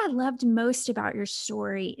think what I loved most about your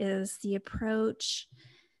story is the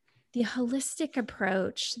holistic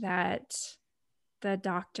approach that the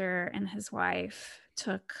doctor and his wife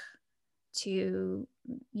took to,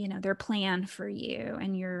 their plan for you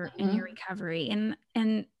and your recovery.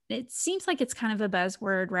 And it seems like it's kind of a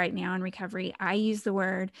buzzword right now in recovery. I use the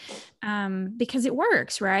word because it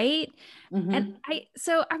works, right? And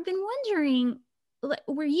so I've been wondering,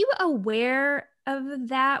 were you aware of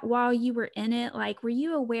that while you were in it? Like, were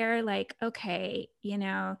you aware, like, okay,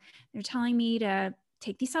 they're telling me to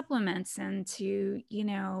take these supplements and to,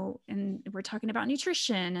 and we're talking about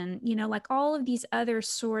nutrition and, like all of these other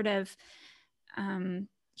sort of,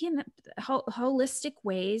 holistic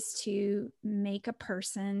ways to make a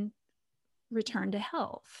person return to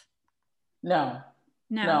health? No,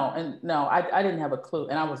 I didn't have a clue,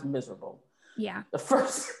 and I was miserable. Yeah. The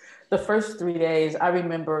first 3 days, I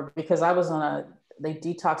remember, because I was they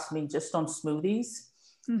detoxed me just on smoothies.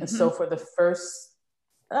 And so for the first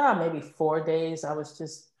maybe 4 days, I was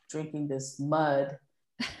just drinking this mud.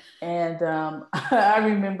 And I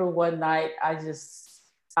remember one night,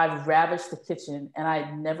 I ravaged the kitchen, and I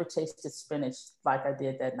never tasted spinach like I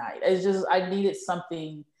did that night. It's just, I needed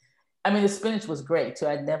something. I mean, the spinach was great too.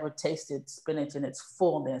 I'd never tasted spinach in its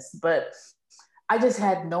fullness, but I just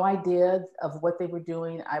had no idea of what they were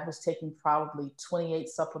doing. I was taking probably 28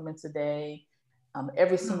 supplements a day.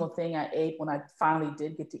 Every single thing I ate, when I finally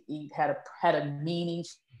did get to eat, had a meaning.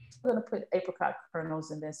 I'm going to put apricot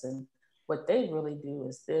kernels in this and what they really do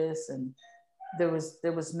is this. And there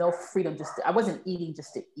was no freedom. I wasn't eating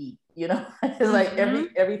just to eat, you know. It's like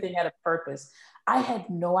everything had a purpose. I had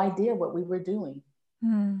no idea what we were doing.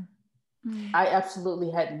 I absolutely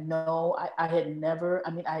had I had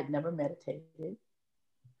never meditated.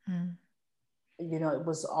 You know, it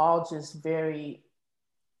was all just very,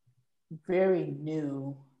 very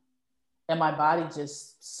new. And my body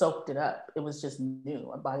just soaked it up. It was just new.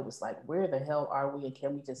 My body was like, where the hell are we? And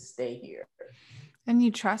can we just stay here? And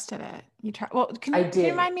you trusted it. Well, can you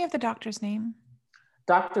remind me of the doctor's name?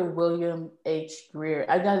 Dr. William H. Greer.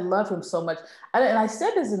 I love him so much. And I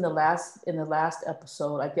said this in the last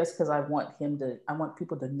episode, I guess, because I want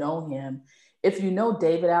people to know him. If you know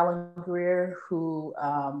David Allen Greer, who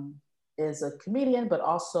is a comedian, but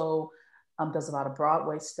also does a lot of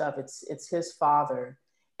Broadway stuff, it's his father.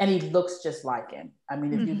 And he looks just like him. I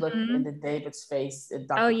mean, if you look into David's face,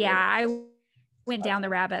 I went down the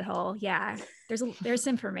rabbit hole. Yeah, there's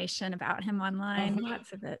information about him online,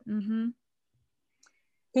 lots of it.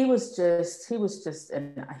 He was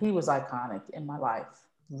iconic in my life,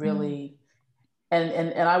 really.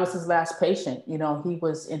 And I was his last patient. You know, he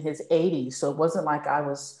was in his 80s, so it wasn't like I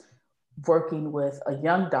was working with a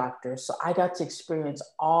young doctor. So I got to experience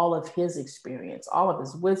all of his experience, all of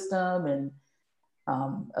his wisdom, and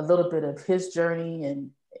a little bit of his journey,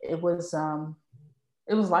 and it was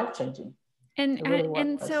life-changing.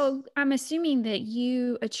 And so I'm assuming that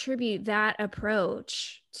you attribute that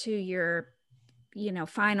approach to your, you know,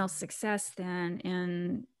 final success then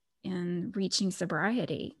in reaching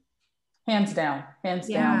sobriety. Hands down.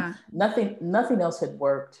 Nothing else had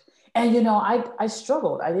worked. And you know, I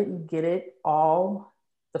struggled. I didn't get it all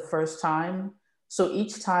the first time. So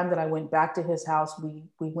each time that I went back to his house, we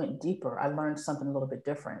went deeper. I learned something a little bit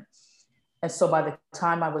different. And so by the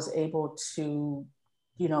time I was able to,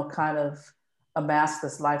 you know, kind of amass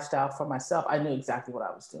this lifestyle for myself, I knew exactly what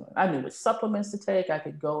I was doing. I knew which supplements to take. I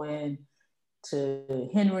could go in to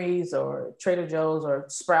Henry's or Trader Joe's or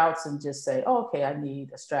Sprouts and just say, oh, okay, I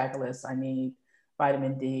need astragalus, I need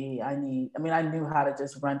vitamin D, I knew how to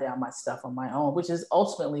just run down my stuff on my own, which is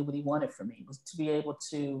ultimately what he wanted for me, was to be able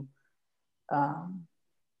to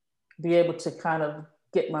kind of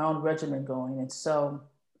get my own regimen going. And so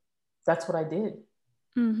that's what I did.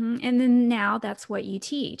 And then now that's what you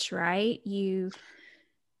teach, right? You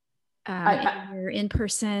your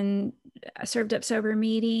in-person served up sober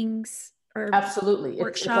meetings or absolutely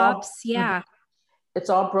workshops. It's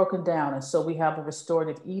all broken down. And so we have a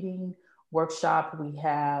restorative eating workshop, we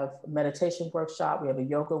have a meditation workshop, we have a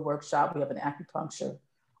yoga workshop, we have an acupuncture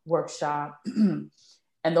workshop.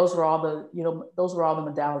 And those were all the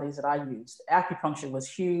modalities that I used. Acupuncture was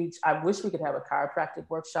huge. I wish we could have a chiropractic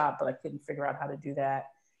workshop, but I couldn't figure out how to do that.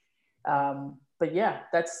 But yeah,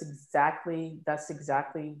 that's exactly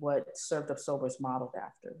what Served Up Sober is modeled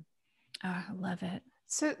after. I love it.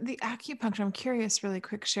 So the acupuncture, I'm curious really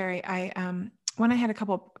quick, Shari. When I had a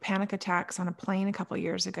couple panic attacks on a plane a couple of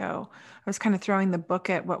years ago, I was kind of throwing the book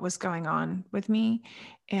at what was going on with me.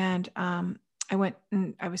 And I went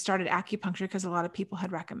and I started acupuncture because a lot of people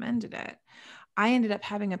had recommended it. I ended up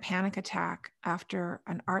having a panic attack after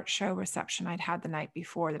an art show reception I'd had the night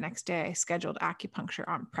before. The next day, I scheduled acupuncture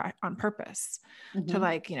on purpose to,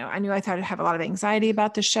 like, you know, I knew I thought I'd have a lot of anxiety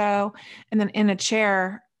about the show. And then in a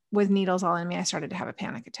chair with needles all in me, I started to have a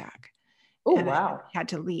panic attack. Oh, wow. I had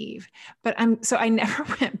to leave. But so I never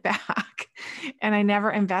went back and I never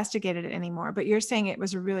investigated it anymore. But you're saying it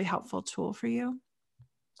was a really helpful tool for you?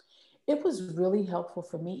 It was really helpful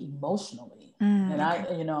for me emotionally. And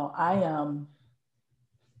okay.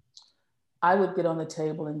 I would get on the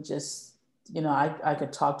table and just, you know, I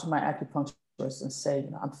could talk to my acupuncturist and say, you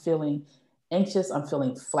know, I'm feeling anxious, I'm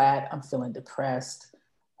feeling flat, I'm feeling depressed.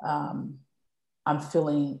 I'm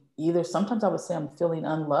feeling sometimes I would say I'm feeling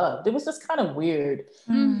unloved. It was just kind of weird.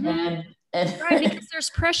 And right, because there's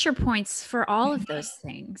pressure points for all of those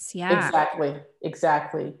things. Yeah,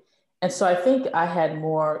 exactly. And so I think I had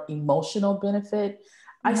more emotional benefit.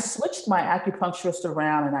 I switched my acupuncturist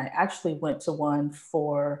around and I actually went to one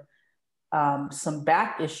for some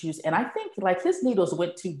back issues. And I think like his needles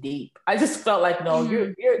went too deep. I just felt like, no,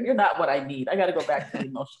 you're not what I need. I got to go back to the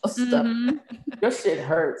emotional stuff. Your shit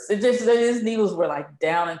hurts. His needles were like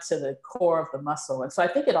down into the core of the muscle. And so I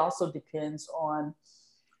think it also depends on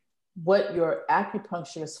what your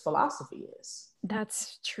acupuncturist's philosophy is.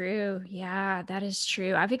 that's true. Yeah, that is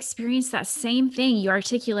true. I've experienced that same thing. You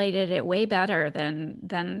articulated it way better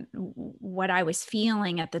than what I was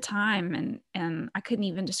feeling at the time. And I couldn't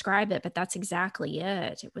even describe it, but that's exactly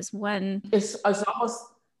it. It was one. It's almost,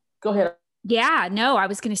 go ahead. Yeah, no, I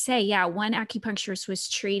was going to say, yeah, one acupuncturist was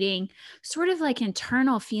treating sort of like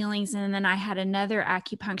internal feelings. And then I had another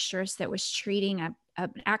acupuncturist that was treating an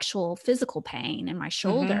actual physical pain in my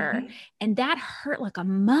shoulder. And that hurt like a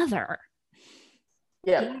mother.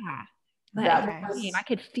 Yeah. Yeah. But That I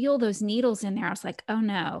could feel those needles in there. I was like, oh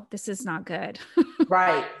no, this is not good.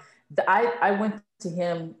 right. I went to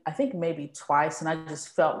him, I think maybe twice, and I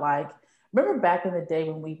just felt like, remember back in the day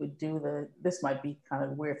when we would do this might be kind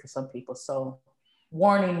of weird for some people, so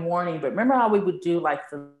warning, but remember how we would do like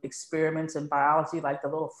the experiments in biology, like the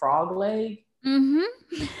little frog leg?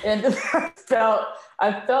 Mm-hmm. And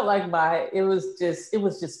I felt like it was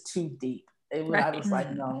just too deep. Right. I was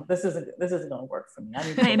like, no, this isn't going to work for me.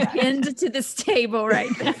 I am pinned to this table right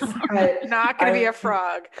now. I'm not going to be a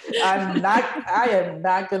frog. I am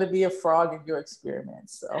not going to be a frog in your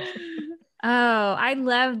experiments. So. Oh, I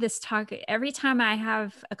love this talk. Every time I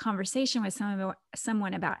have a conversation with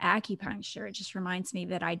someone about acupuncture, it just reminds me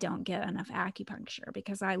that I don't get enough acupuncture,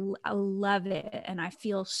 because I love it. And I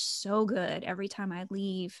feel so good every time I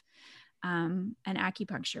leave an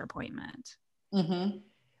acupuncture appointment. Mm-hmm.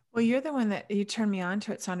 Well, you're the one that you turned me on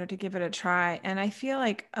to it, Sandra, to give it a try. And I feel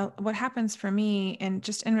like what happens for me, and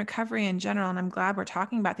just in recovery in general, and I'm glad we're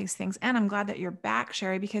talking about these things, and I'm glad that you're back,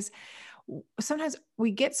 Shari, because sometimes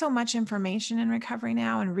we get so much information in recovery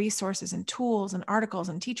now, and resources and tools and articles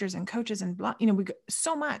and teachers and coaches and blah, we get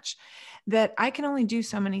so much that I can only do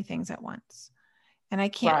so many things at once. And I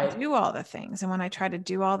can't do all the things. And when I try to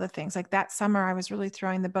do all the things, like that summer, I was really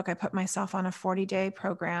throwing the book. I put myself on a 40-day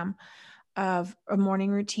program of a morning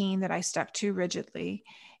routine that I stuck to rigidly.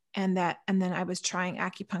 And then I was trying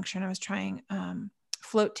acupuncture, and I was trying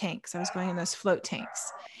float tanks. I was going in those float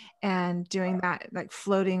tanks and doing that, like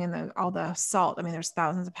floating in all the salt. I mean, there's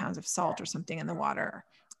thousands of pounds of salt or something in the water.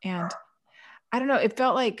 And I don't know, it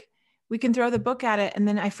felt like we can throw the book at it and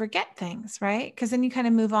then I forget things, right? Because then you kind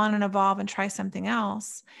of move on and evolve and try something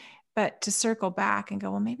else. But to circle back and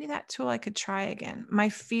go, well, maybe that tool I could try again. My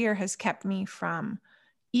fear has kept me from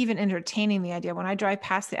even entertaining the idea. When I drive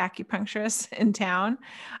past the acupuncturist in town,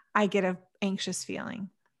 I get an anxious feeling.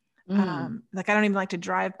 Like I don't even like to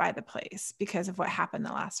drive by the place because of what happened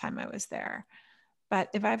the last time I was there. But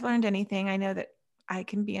if I've learned anything, I know that I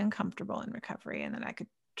can be uncomfortable in recovery, and then I could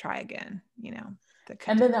try again,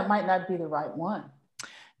 and then that might not be the right one.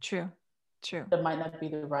 True. That might not be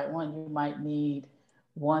the right one. You might need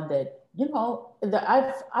one that,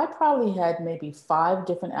 I probably had maybe 5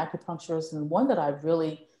 different acupuncturists, and one that I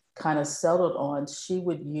really kind of settled on, she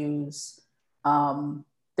would use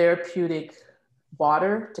therapeutic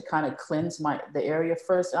water to kind of cleanse the area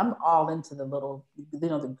first. I'm all into the little,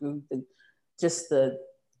 the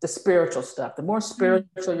spiritual stuff. The more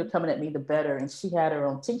spiritual you're coming at me, the better. And she had her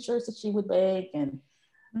own tinctures that she would make, and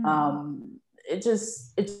it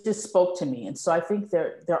just spoke to me. And so I think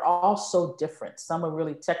they're all so different. Some are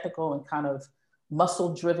really technical and kind of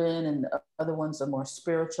muscle driven, and the other ones are more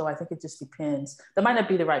spiritual. I think it just depends. That might not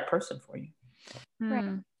be the right person for you.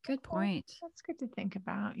 Right. Good point. That's good to think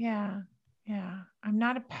about. Yeah. I'm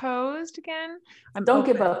not opposed again. Don't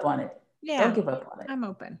give up on it. Yeah. Don't give up on it. I'm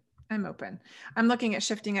open. I'm looking at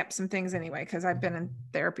shifting up some things anyway, because I've been in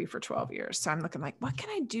therapy for 12 years. So I'm looking like, what can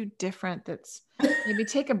I do different that's maybe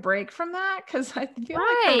take a break from that? Because I feel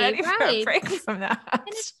like I'm ready for a break from that. And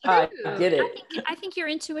it's true. I get it. I think your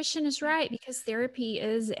intuition is right, because therapy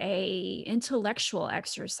is a intellectual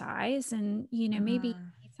exercise, and maybe you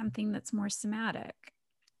need something that's more somatic.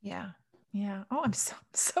 Yeah. Oh, I'm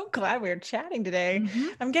so glad we're chatting today.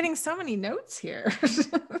 I'm getting so many notes here.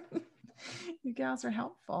 You gals are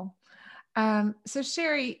helpful. So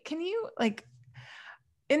Shari, can you,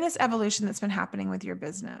 in this evolution that's been happening with your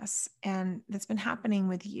business, and that's been happening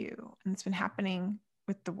with you, and it's been happening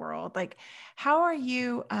with the world, how are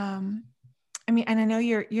you, and I know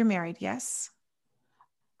you're married, yes?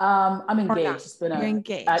 I'm engaged. It's been You're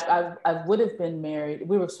engaged. I would have been married.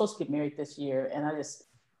 We were supposed to get married this year, and I just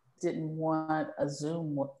didn't want a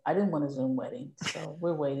Zoom wedding. So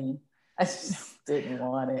we're waiting. I just didn't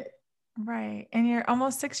want it. Right. And you're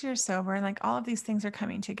almost 6 years sober, and all of these things are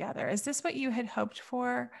coming together. Is this what you had hoped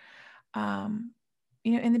for, in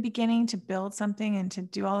the beginning, to build something and to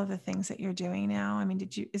do all of the things that you're doing now?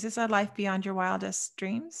 Is this a life beyond your wildest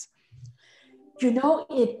dreams?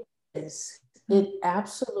 It is. It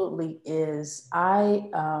absolutely is.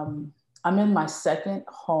 I'm in my second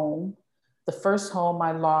home. The first home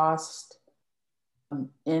I lost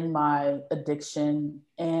in my addiction.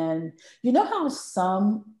 And how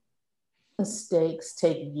some mistakes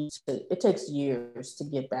takes years to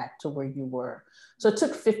get back to where you were. So it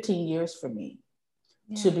took 15 years for me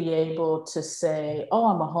to be able to say, oh,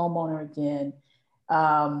 I'm a homeowner again.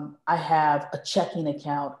 I have a checking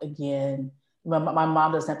account again. My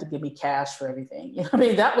mom doesn't have to give me cash for everything. You know what I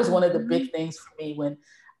mean? That was one of the big things for me when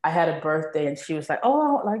I had a birthday and she was like,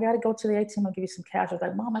 oh, I got to go to the ATM. I'll give you some cash. I was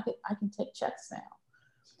like, Mom, I can take checks now.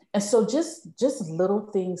 And so just little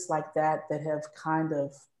things like that have kind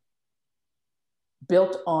of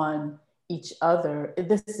built on each other.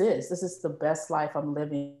 This is the best life I'm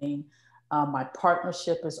living. My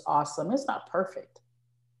partnership is awesome. It's not perfect,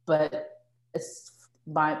 but it's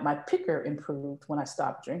my picker improved when I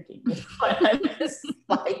stopped drinking. It's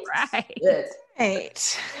like, Right.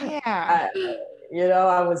 Right. Yeah.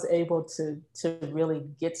 I was able to really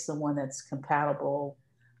get someone that's compatible,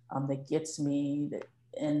 that gets me,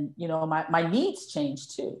 and my needs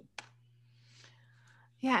change too.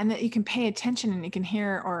 Yeah, and that you can pay attention and you can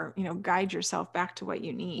hear or guide yourself back to what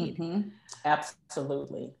you need. Mm-hmm.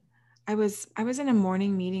 Absolutely. I was in a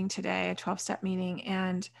morning meeting today, a 12-step meeting,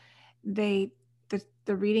 and the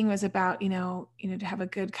reading was about to have a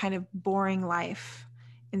good kind of boring life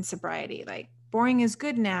in sobriety. Like, boring is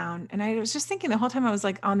good now. And I was just thinking the whole time I was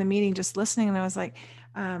like on the meeting, just listening, and I was like,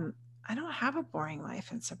 I don't have a boring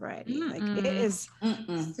life in sobriety. Like, it is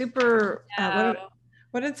super.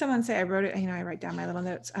 What did someone say? I wrote it. I write down my little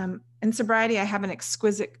notes. In sobriety, I have an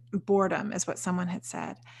exquisite boredom, is what someone had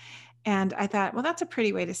said. And I thought, well, that's a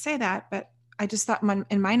pretty way to say that. But I just thought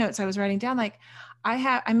in my notes, I was writing down, like,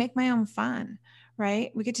 I make my own fun,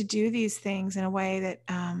 right? We get to do these things in a way that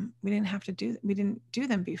we didn't do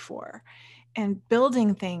them before. And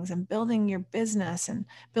building things and building your business and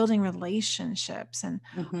building relationships and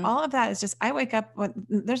all of that is just, I wake up,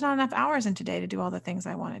 there's not enough hours in today to do all the things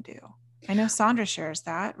I want to do. I know Sandra shares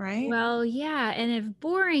that, right? Well, yeah. And if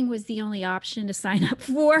boring was the only option to sign up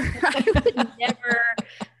for, I would never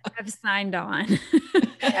have signed on.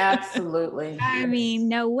 Absolutely. I mean,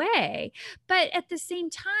 no way. But at the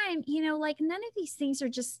same time, like, none of these things are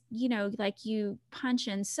just, like you punch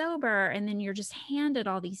in sober and then you're just handed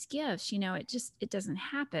all these gifts. It doesn't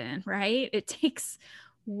happen, right? It takes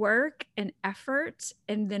work and effort,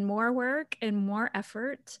 and then more work and more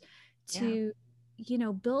effort to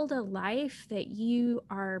build a life that you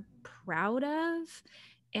are proud of.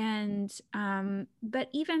 And but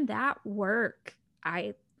even that work,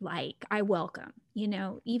 I welcome,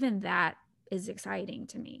 even that is exciting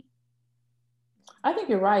to me. I think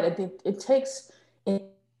you're right. I think it takes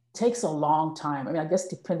a long time. I mean, I guess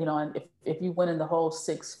depending on if you went in the whole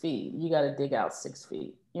 6 feet, you got to dig out 6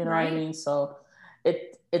 feet. You know what I mean? So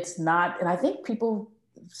it's not, and I think people,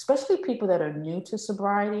 especially people that are new to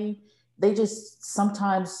sobriety, they just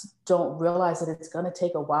sometimes don't realize that it's going to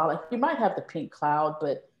take a while. Like, you might have the pink cloud,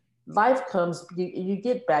 but life comes, you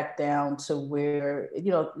get back down to where,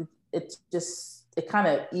 it kind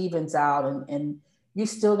of evens out, and you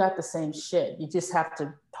still got the same shit. You just have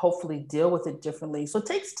to hopefully deal with it differently. So it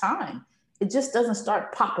takes time. It just doesn't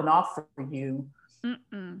start popping off for you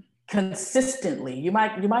consistently. You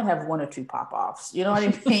might have one or two pop-offs. You know what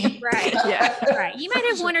I mean? Right. Yeah. Right. You might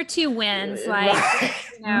have one or two wins, like,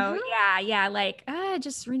 yeah, like, I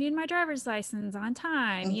just renewed my driver's license on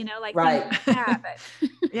time, like, right.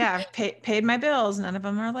 Yeah, paid my bills. None of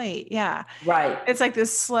them are late. Yeah. Right. It's like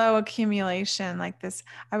this slow accumulation, like this.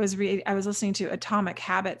 I was listening to Atomic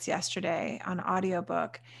Habits yesterday on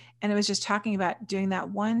audiobook, and it was just talking about doing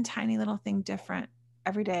that one tiny little thing different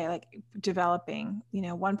every day, like developing,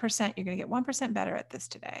 1%, you're going to get 1% better at this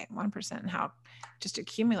today, 1%, and how it just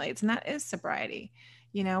accumulates. And that is sobriety.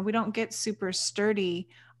 We don't get super sturdy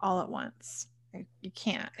all at once. You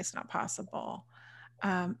can't, it's not possible.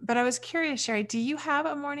 But I was curious, Shari, do you have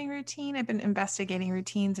a morning routine? I've been investigating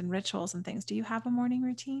routines and rituals and things. Do you have a morning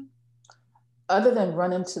routine? Other than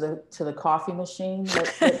running to the coffee machine,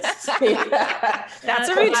 that's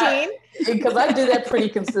a routine. Because I do that pretty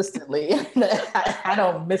consistently. I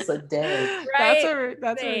don't miss a day. Right?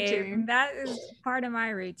 That's a routine. That is part of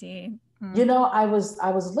my routine. I was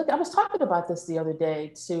talking about this the other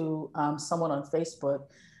day to someone on Facebook.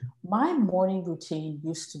 My morning routine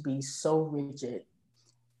used to be so rigid,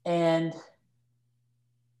 and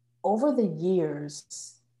over the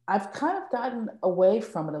years, I've kind of gotten away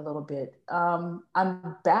from it a little bit. I'm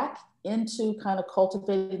back into kind of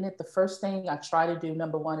cultivating it. The first thing I try to do,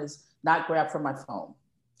 number one, is not grab for my phone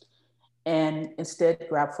and instead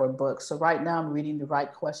grab for a book. So right now I'm reading The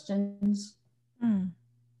Right Questions.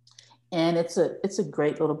 And it's a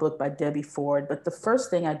great little book by Debbie Ford. But the first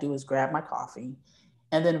thing I do is grab my coffee.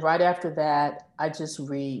 And then right after that, I just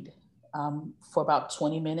read for about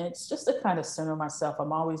 20 minutes, just to kind of center myself.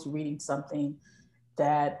 I'm always reading something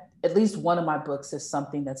that, at least one of my books is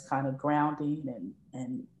something that's kind of grounding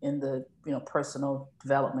and in the personal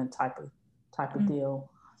development type of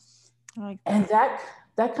deal. I like that. And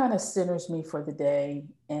that kind of centers me for the day.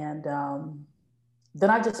 And then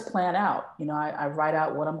I just plan out, I write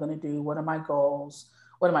out what I'm going to do. What are my goals?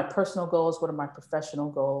 What are my personal goals? What are my professional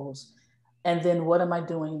goals? And then what am I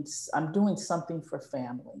doing? I'm doing something for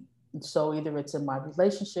family. And so either it's in my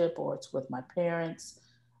relationship or it's with my parents.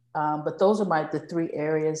 But those are the three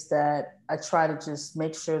areas that I try to just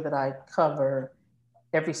make sure that I cover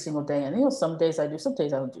every single day. And some days I do, some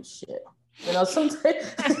days I don't do shit. Some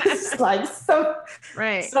days it's like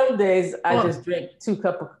some days I just drink 2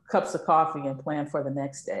 cups of coffee and plan for the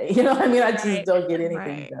next day. I just don't get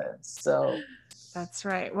anything done. So that's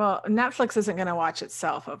right. Well, Netflix isn't going to watch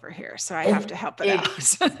itself over here, so I have to help it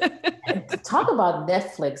out. Talk about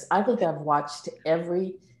Netflix. I think I've watched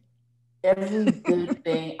every good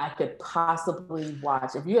thing I could possibly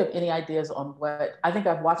watch. If you have any ideas on what, I think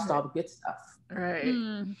I've watched all the good stuff.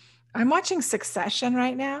 Right. I'm watching Succession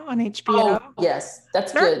right now on HBO. Oh, yes.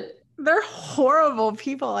 That's good. They're horrible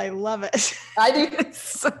people. I love it. I do.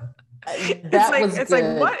 It's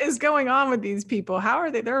like, what is going on with these people? How are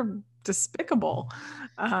they? They're despicable.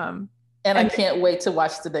 And I can't wait to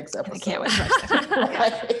watch the next episode. I can't wait to watch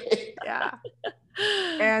that. Yeah.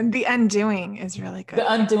 And The Undoing is really good.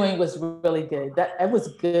 The Undoing was really good. That was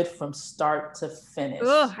good from start to finish.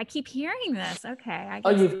 Oh, I keep hearing this. Okay.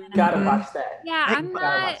 You've got to watch that. Yeah,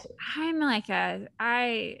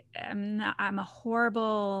 I'm a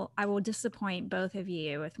horrible, I will disappoint both of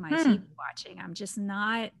you with my TV watching. I'm just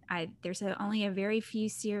not, there's only a very few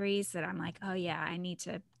series that I'm like, oh yeah, I need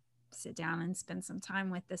to sit down and spend some time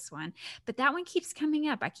with this one. But that one keeps coming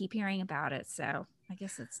up. I keep hearing about it. So I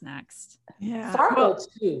guess it's next. Yeah. Fargo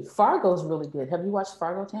too. Fargo's really good. Have you watched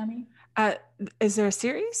Fargo, Tammy? Is there a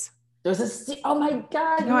series? Oh my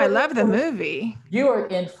God. No, I love the movie. You are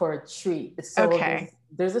in for a treat. So okay.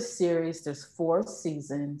 There's a series. There's 4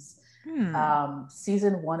 seasons.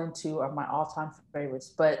 Season 1 and 2 are my all-time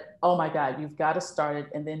favorites. But oh my God, you've got to start it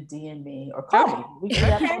and then DM me or call me. We can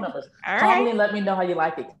have phone numbers. Call me and let me know how you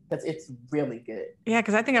like it because it's really good. Yeah,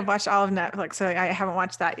 because I think I've watched all of Netflix, so I haven't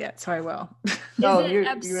watched that yet. So I will.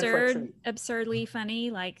 Is it absurdly funny,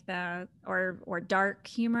 like or dark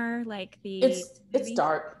humor, like the? It's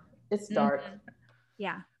dark. It's dark.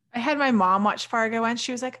 Yeah. I had my mom watch Fargo once.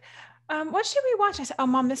 She was like, what should we watch? I said, oh,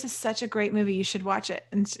 Mom, this is such a great movie. You should watch it.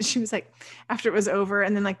 And she was like, after it was over.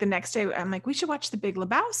 And then like the next day, I'm like, we should watch The Big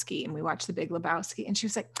Lebowski. And we watched The Big Lebowski. And she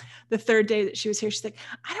was like, the third day that she was here, she's like,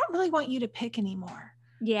 I don't really want you to pick anymore.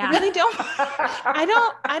 Yeah. I really don't.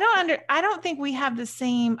 I don't think we have the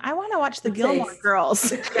same. I want to watch the Gilmore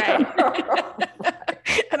Girls. Right.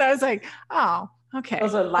 And I was like, oh, okay.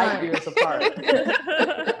 Those are light years apart.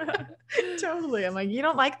 Totally. I'm like, you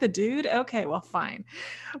don't like the dude? Okay, well, fine.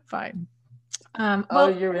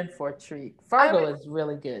 You're in for a treat. Fargo is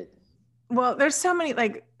really good. Well, there's so many,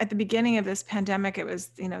 like at the beginning of this pandemic, it was,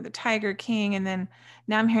 the Tiger King. And then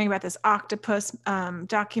now I'm hearing about this octopus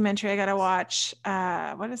documentary I got to watch.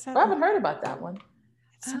 What is that? I haven't heard about that one.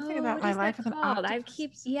 It's something about my life with an octopus.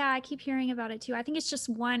 I keep hearing about it too. I think it's just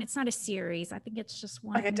one. It's not a series. I think it's just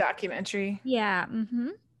one. Like a documentary. Yeah. Mm-hmm.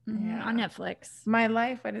 Yeah. On Netflix. My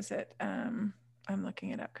life, what is it? I'm looking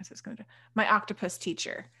it up because it's going to My Octopus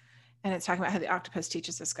Teacher. And it's talking about how the octopus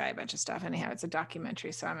teaches this guy a bunch of stuff. Anyhow, it's a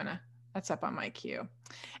documentary. So that's up on my queue.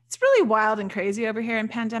 It's really wild and crazy over here in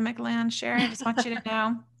pandemic land, Shari. I just want you to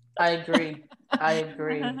know. I agree. I've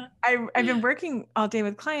been working all day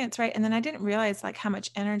with clients, right? And then I didn't realize like how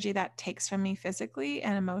much energy that takes from me physically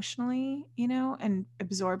and emotionally, and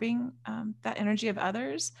absorbing that energy of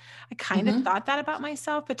others. I kind of thought that about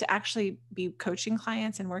myself, but to actually be coaching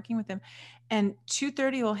clients and working with them, and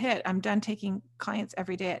 2:30 will hit. I'm done taking clients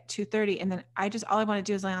every day at 2:30. And then all I want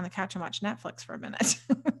to do is lay on the couch and watch Netflix for a minute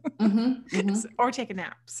or take a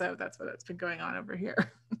nap. So that's what's been going on over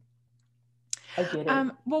here. I get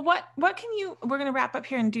it. Well, what can you, we're going to wrap up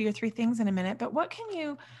here and do your 3 things in a minute, but what can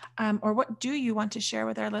you, or what do you want to share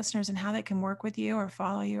with our listeners and how they can work with you or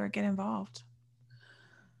follow you or get involved?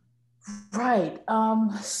 Right.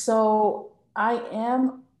 So I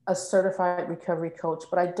am a certified recovery coach,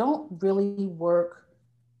 but I don't really work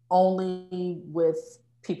only with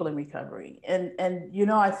people in recovery. And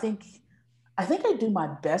I think I do my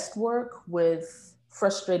best work with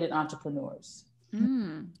frustrated entrepreneurs.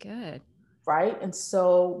 Good. Right. And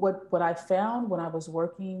so what I found when I was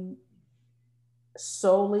working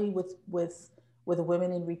solely with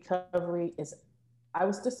women in recovery is I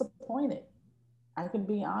was disappointed. I can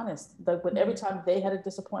be honest. But every time they had a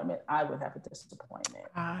disappointment, I would have a disappointment.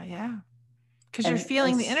 Yeah. Because you're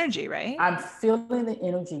feeling the energy, right? I'm feeling the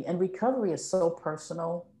energy. And recovery is so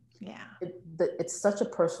personal. Yeah. It's such a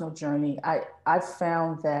personal journey. I've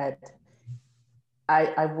found that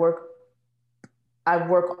I work I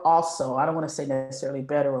work also, I don't want to say necessarily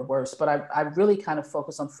better or worse, but I really kind of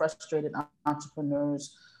focus on frustrated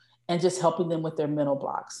entrepreneurs and just helping them with their mental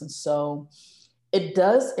blocks. And so it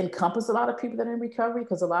does encompass a lot of people that are in recovery,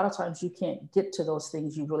 because a lot of times you can't get to those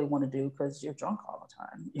things you really want to do because you're drunk all the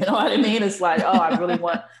time. You know what I mean? It's like, oh,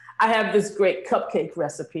 I have this great cupcake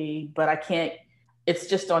recipe, but I can't, it's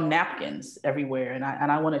just on napkins everywhere. And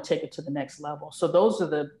I want to take it to the next level. So those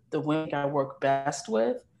are the women I work best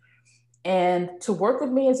with. And to work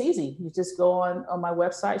with me is easy. You just go on my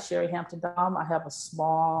website, ShariHampton.com. I have a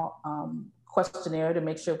small questionnaire to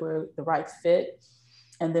make sure we're the right fit.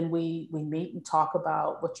 And then we meet and talk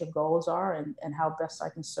about what your goals are and how best I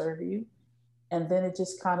can serve you. And then it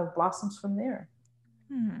just kind of blossoms from there.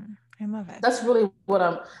 I love it. That's really what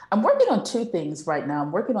I'm working on. Two things right now.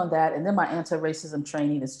 I'm working on that. And then my anti-racism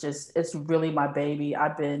training is it's really my baby.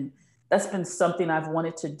 That's been something I've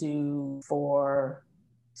wanted to do for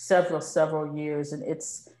several years, and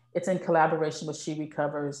it's in collaboration with She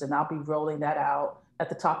Recovers, and I'll be rolling that out at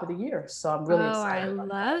the top of the year. So I'm really excited. I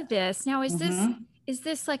love this. Now, is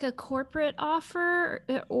this like a corporate offer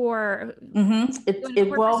or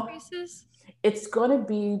corporate spaces? It's going to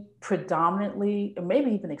be predominantly, or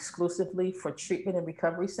maybe even exclusively, for treatment and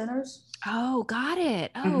recovery centers. Oh, got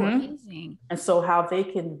it. Oh, amazing. And so how they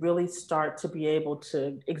can really start to be able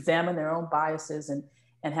to examine their own biases and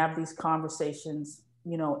have these conversations,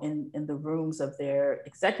 you know, in the rooms of their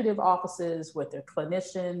executive offices with their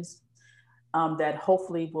clinicians, that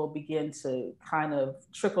hopefully will begin to kind of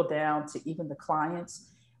trickle down to even the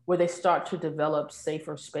clients, where they start to develop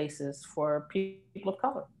safer spaces for people of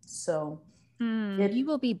color. So you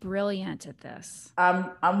will be brilliant at this.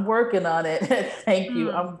 I'm working on it. Thank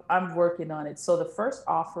you. I'm working on it. So the first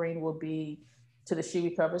offering will be to the She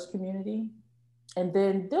Recovers community. And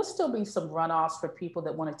then there'll still be some runoffs for people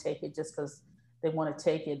that want to take it just because they want to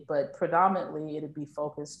take it. But predominantly it'll be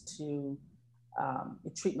focused to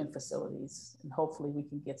the treatment facilities. And hopefully we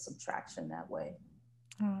can get some traction that way.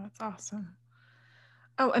 Oh, that's awesome.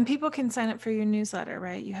 Oh, and people can sign up for your newsletter,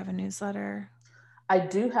 right? You have a newsletter. I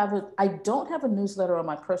don't have a newsletter on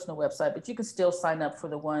my personal website, but you can still sign up for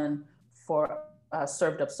the one for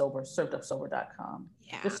Served Up Sober, servedupsober.com.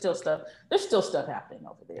 Yeah. There's still stuff happening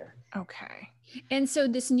over there. Okay. And so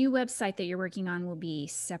this new website that you're working on will be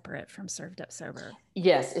separate from Served Up Sober.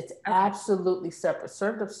 Yes, it's absolutely separate.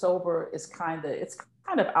 Served Up Sober is kind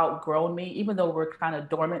of outgrown me, even though we're kind of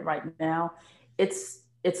dormant right now. It's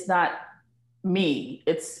not me.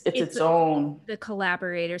 It's its own. The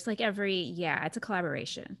collaborators, like it's a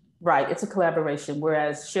collaboration. Right. It's a collaboration.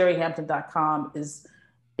 Whereas ShariHampton.com is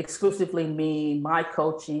exclusively me, my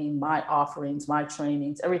coaching, my offerings, my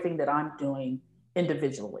trainings, everything that I'm doing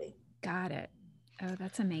individually. Got it. Oh,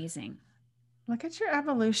 that's amazing. Look at your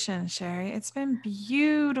evolution, Shari. It's been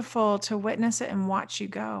beautiful to witness it and watch you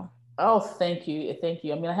go. Oh, thank you. Thank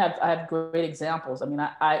you. I mean, I have great examples. I mean,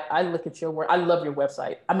 I look at your work. I love your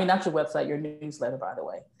website. I mean, not your website, your newsletter, by the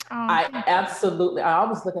way. Oh, I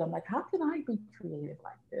always look at it, I'm like, how can I be creative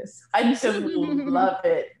like this? I just love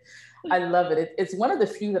it. I love it. It's one of the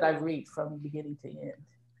few that I read from beginning to end.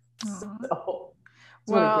 So,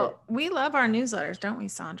 well, we love our newsletters, don't we,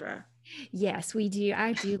 Sandra? Yes, we do.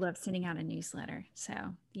 I do love sending out a newsletter. So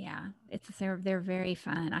yeah, they're very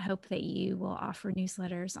fun. I hope that you will offer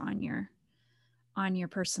newsletters on your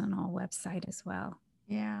personal website as well.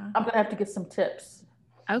 Yeah. I'm gonna have to get some tips.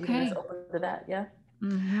 Okay. You guys open to that, yeah.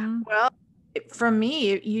 Mm-hmm. Well, for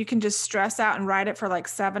me, you can just stress out and write it for like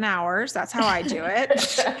 7 hours. That's how I do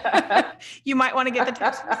it. You might want to get the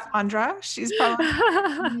tips from Sandra. She's probably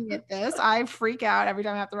going to get this. I freak out every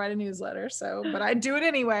time I have to write a newsletter. But I do it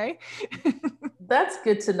anyway. That's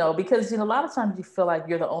good to know, because, you know, a lot of times you feel like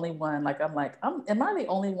you're the only one. Like, am I the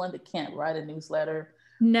only one that can't write a newsletter?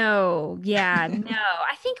 No. Yeah, no.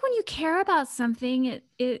 I think when you care about something,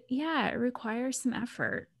 it requires some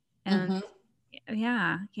effort. And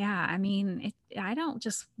yeah. I mean, I don't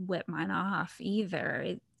just whip mine off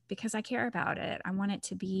either, because I care about it. I want it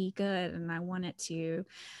to be good, and I want it to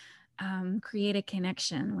create a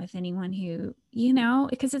connection with anyone who, you know,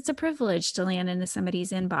 because it's a privilege to land into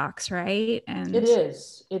somebody's inbox, right? And it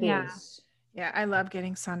is. It is. Yeah, I love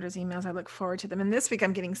getting Sandra's emails. I look forward to them. And this week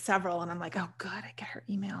I'm getting several, and I'm like, oh, good, I get her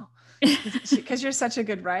email. Because you're such a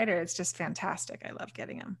good writer. It's just fantastic. I love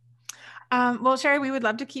getting them. Well, Shari, we would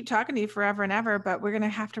love to keep talking to you forever and ever, but we're going to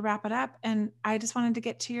have to wrap it up. And I just wanted to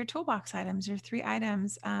get to your toolbox items, your 3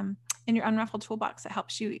 items in your Unruffled toolbox that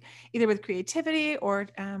helps you either with creativity or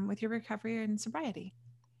with your recovery and sobriety.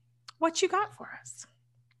 What you got for us?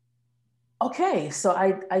 Okay, so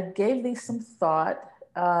I gave these some thought.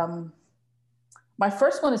 My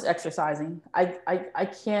first one is exercising. I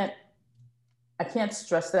I can't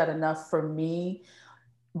stress that enough. For me,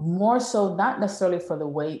 more so, not necessarily for the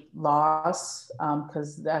weight loss,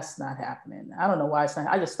 because that's not happening. I don't know why it's not.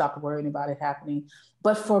 I just stopped worrying about it happening.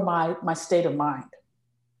 But for my state of mind,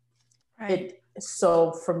 Right.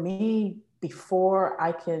 So for me, before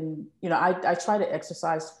I can, I try to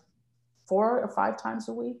exercise 4 or 5 times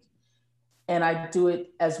a week, and I do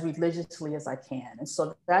it as religiously as I can. And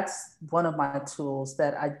so that's one of my tools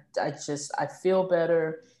that I feel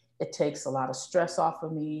better. It takes a lot of stress off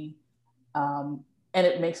of me. And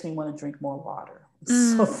it makes me want to drink more water.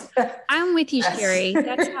 So I'm with you, Shari.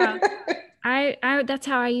 That's how that's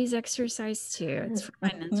how I use exercise too. It's for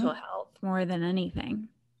my mental health more than anything.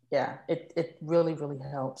 Yeah, it really, really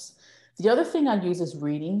helps. The other thing I use is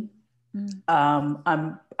reading.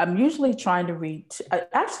 I'm usually trying to read.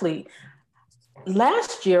 Actually,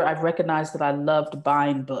 last year I recognized that I loved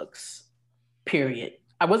buying books. Period.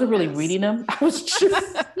 I wasn't really reading them. I was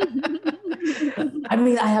just. I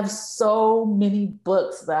mean, I have so many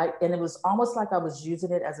books and it was almost like I was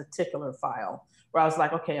using it as a tickler file, where I was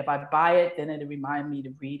like, okay, if I buy it, then it'll remind me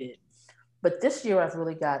to read it. But this year I've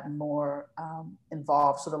really gotten more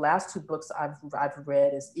involved. So the last 2 books I've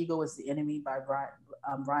read is Ego is the Enemy by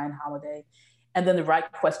Ryan Holiday, and then The Right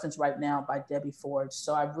Questions Right Now by Debbie Ford.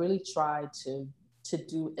 So I've really tried to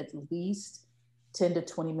do at least 10 to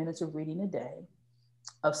 20 minutes of reading a day,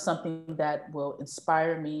 of something that will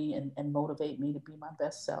inspire me and motivate me to be my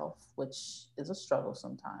best self, which is a struggle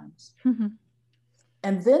sometimes. Mm-hmm.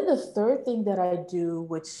 And then the third thing that I do,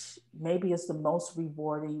 which maybe is the most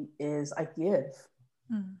rewarding, is I give.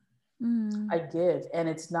 Mm-hmm. I give. And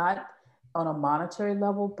it's not on a monetary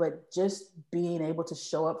level, but just being able to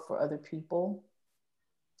show up for other people.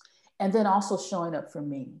 And then also showing up for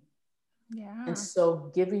me. Yeah. And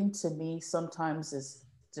so giving to me sometimes is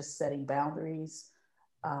just setting boundaries.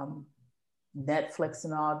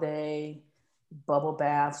 Netflixing all day, bubble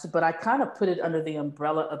baths, but I kind of put it under the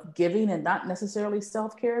umbrella of giving and not necessarily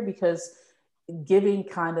self-care, because giving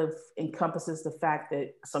kind of encompasses the fact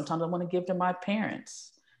that sometimes I want to give to my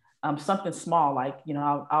parents, something small, like,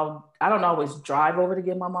 I don't always drive over to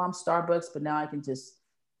get my mom Starbucks, but now I can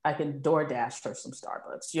DoorDash her some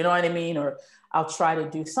Starbucks, you know what I mean? Or I'll try to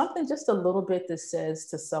do something just a little bit that says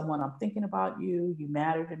to someone, I'm thinking about you, you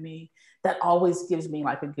matter to me. That always gives me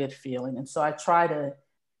like a good feeling. And so I try to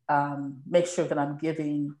make sure that I'm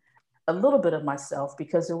giving a little bit of myself,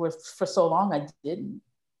 because it was for so long I didn't.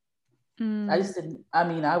 I just didn't. I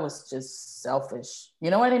mean, I was just selfish.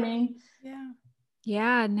 You know what I mean? Yeah.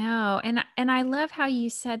 Yeah, no. And I love how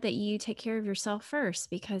you said that you take care of yourself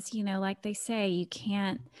first, because, like they say,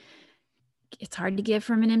 it's hard to give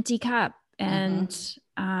from an empty cup. And,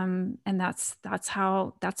 and that's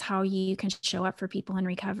how you can show up for people in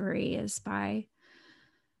recovery, is by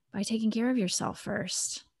taking care of yourself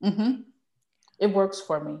first. Mm-hmm. It works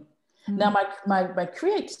for me. Mm-hmm. Now my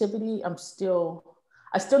creativity, I still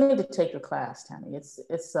need to take your class, Tammy.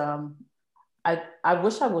 It's I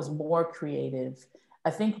wish I was more creative. I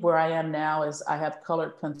think where I am now is I have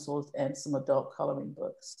colored pencils and some adult coloring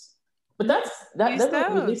books, but that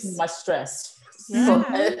releases my stress. Yeah.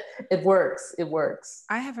 So it works.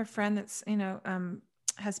 I have a friend that's,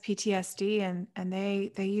 has PTSD, and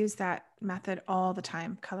they use that method all the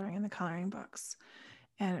time, coloring in the coloring books,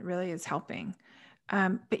 and it really is helping.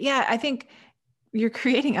 But yeah, I think you're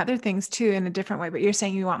creating other things too in a different way, but you're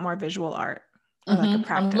saying you want more visual art, or like a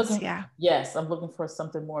practice. Yes, I'm looking for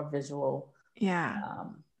something more visual. Yeah.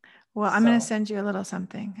 I'm going to send you a little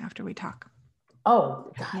something after we talk.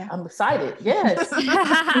 Oh, God, yeah. I'm excited. Yes.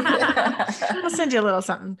 I'll send you a little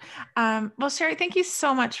something. Well, Shari, thank you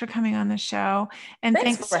so much for coming on the show. And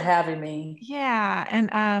thanks for having me. Yeah. And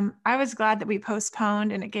I was glad that we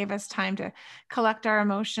postponed, and it gave us time to collect our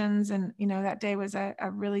emotions. And, that day was a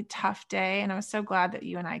really tough day. And I was so glad that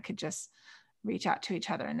you and I could just reach out to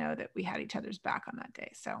each other and know that we had each other's back on that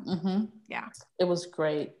day. So yeah, it was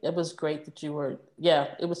great. It was great that you were,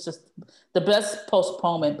 it was just the best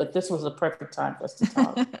postponement, but this was a perfect time for us to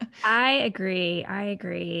talk. I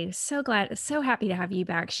agree. So glad, so happy to have you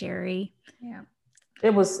back, Shari. Yeah.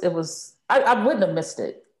 It was, I wouldn't have missed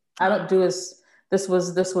it. I don't do this. This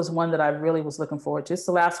was one that I really was looking forward to. It's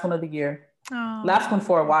the last one of the year. Oh. Last one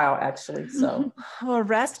for a while, actually. So well,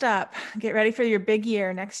 rest up, get ready for your big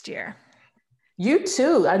year next year. You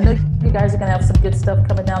too. I know you guys are going to have some good stuff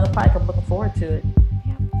coming down the pike. I'm looking forward to it.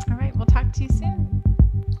 Yeah. All right. We'll talk to you soon.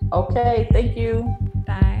 Okay. Thank you.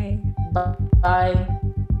 Bye. Bye.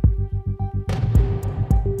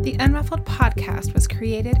 The Unruffled podcast was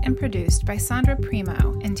created and produced by Sandra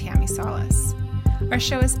Primo and Tammy Salas. Our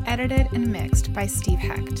show is edited and mixed by Steve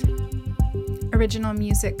Hecht. Original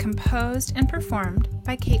music composed and performed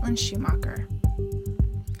by Caitlin Schumacher.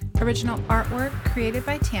 Original artwork created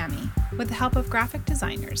by Tammy with the help of graphic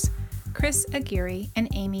designers Chris Aguirre and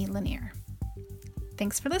Amy Lanier.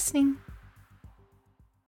 Thanks for listening.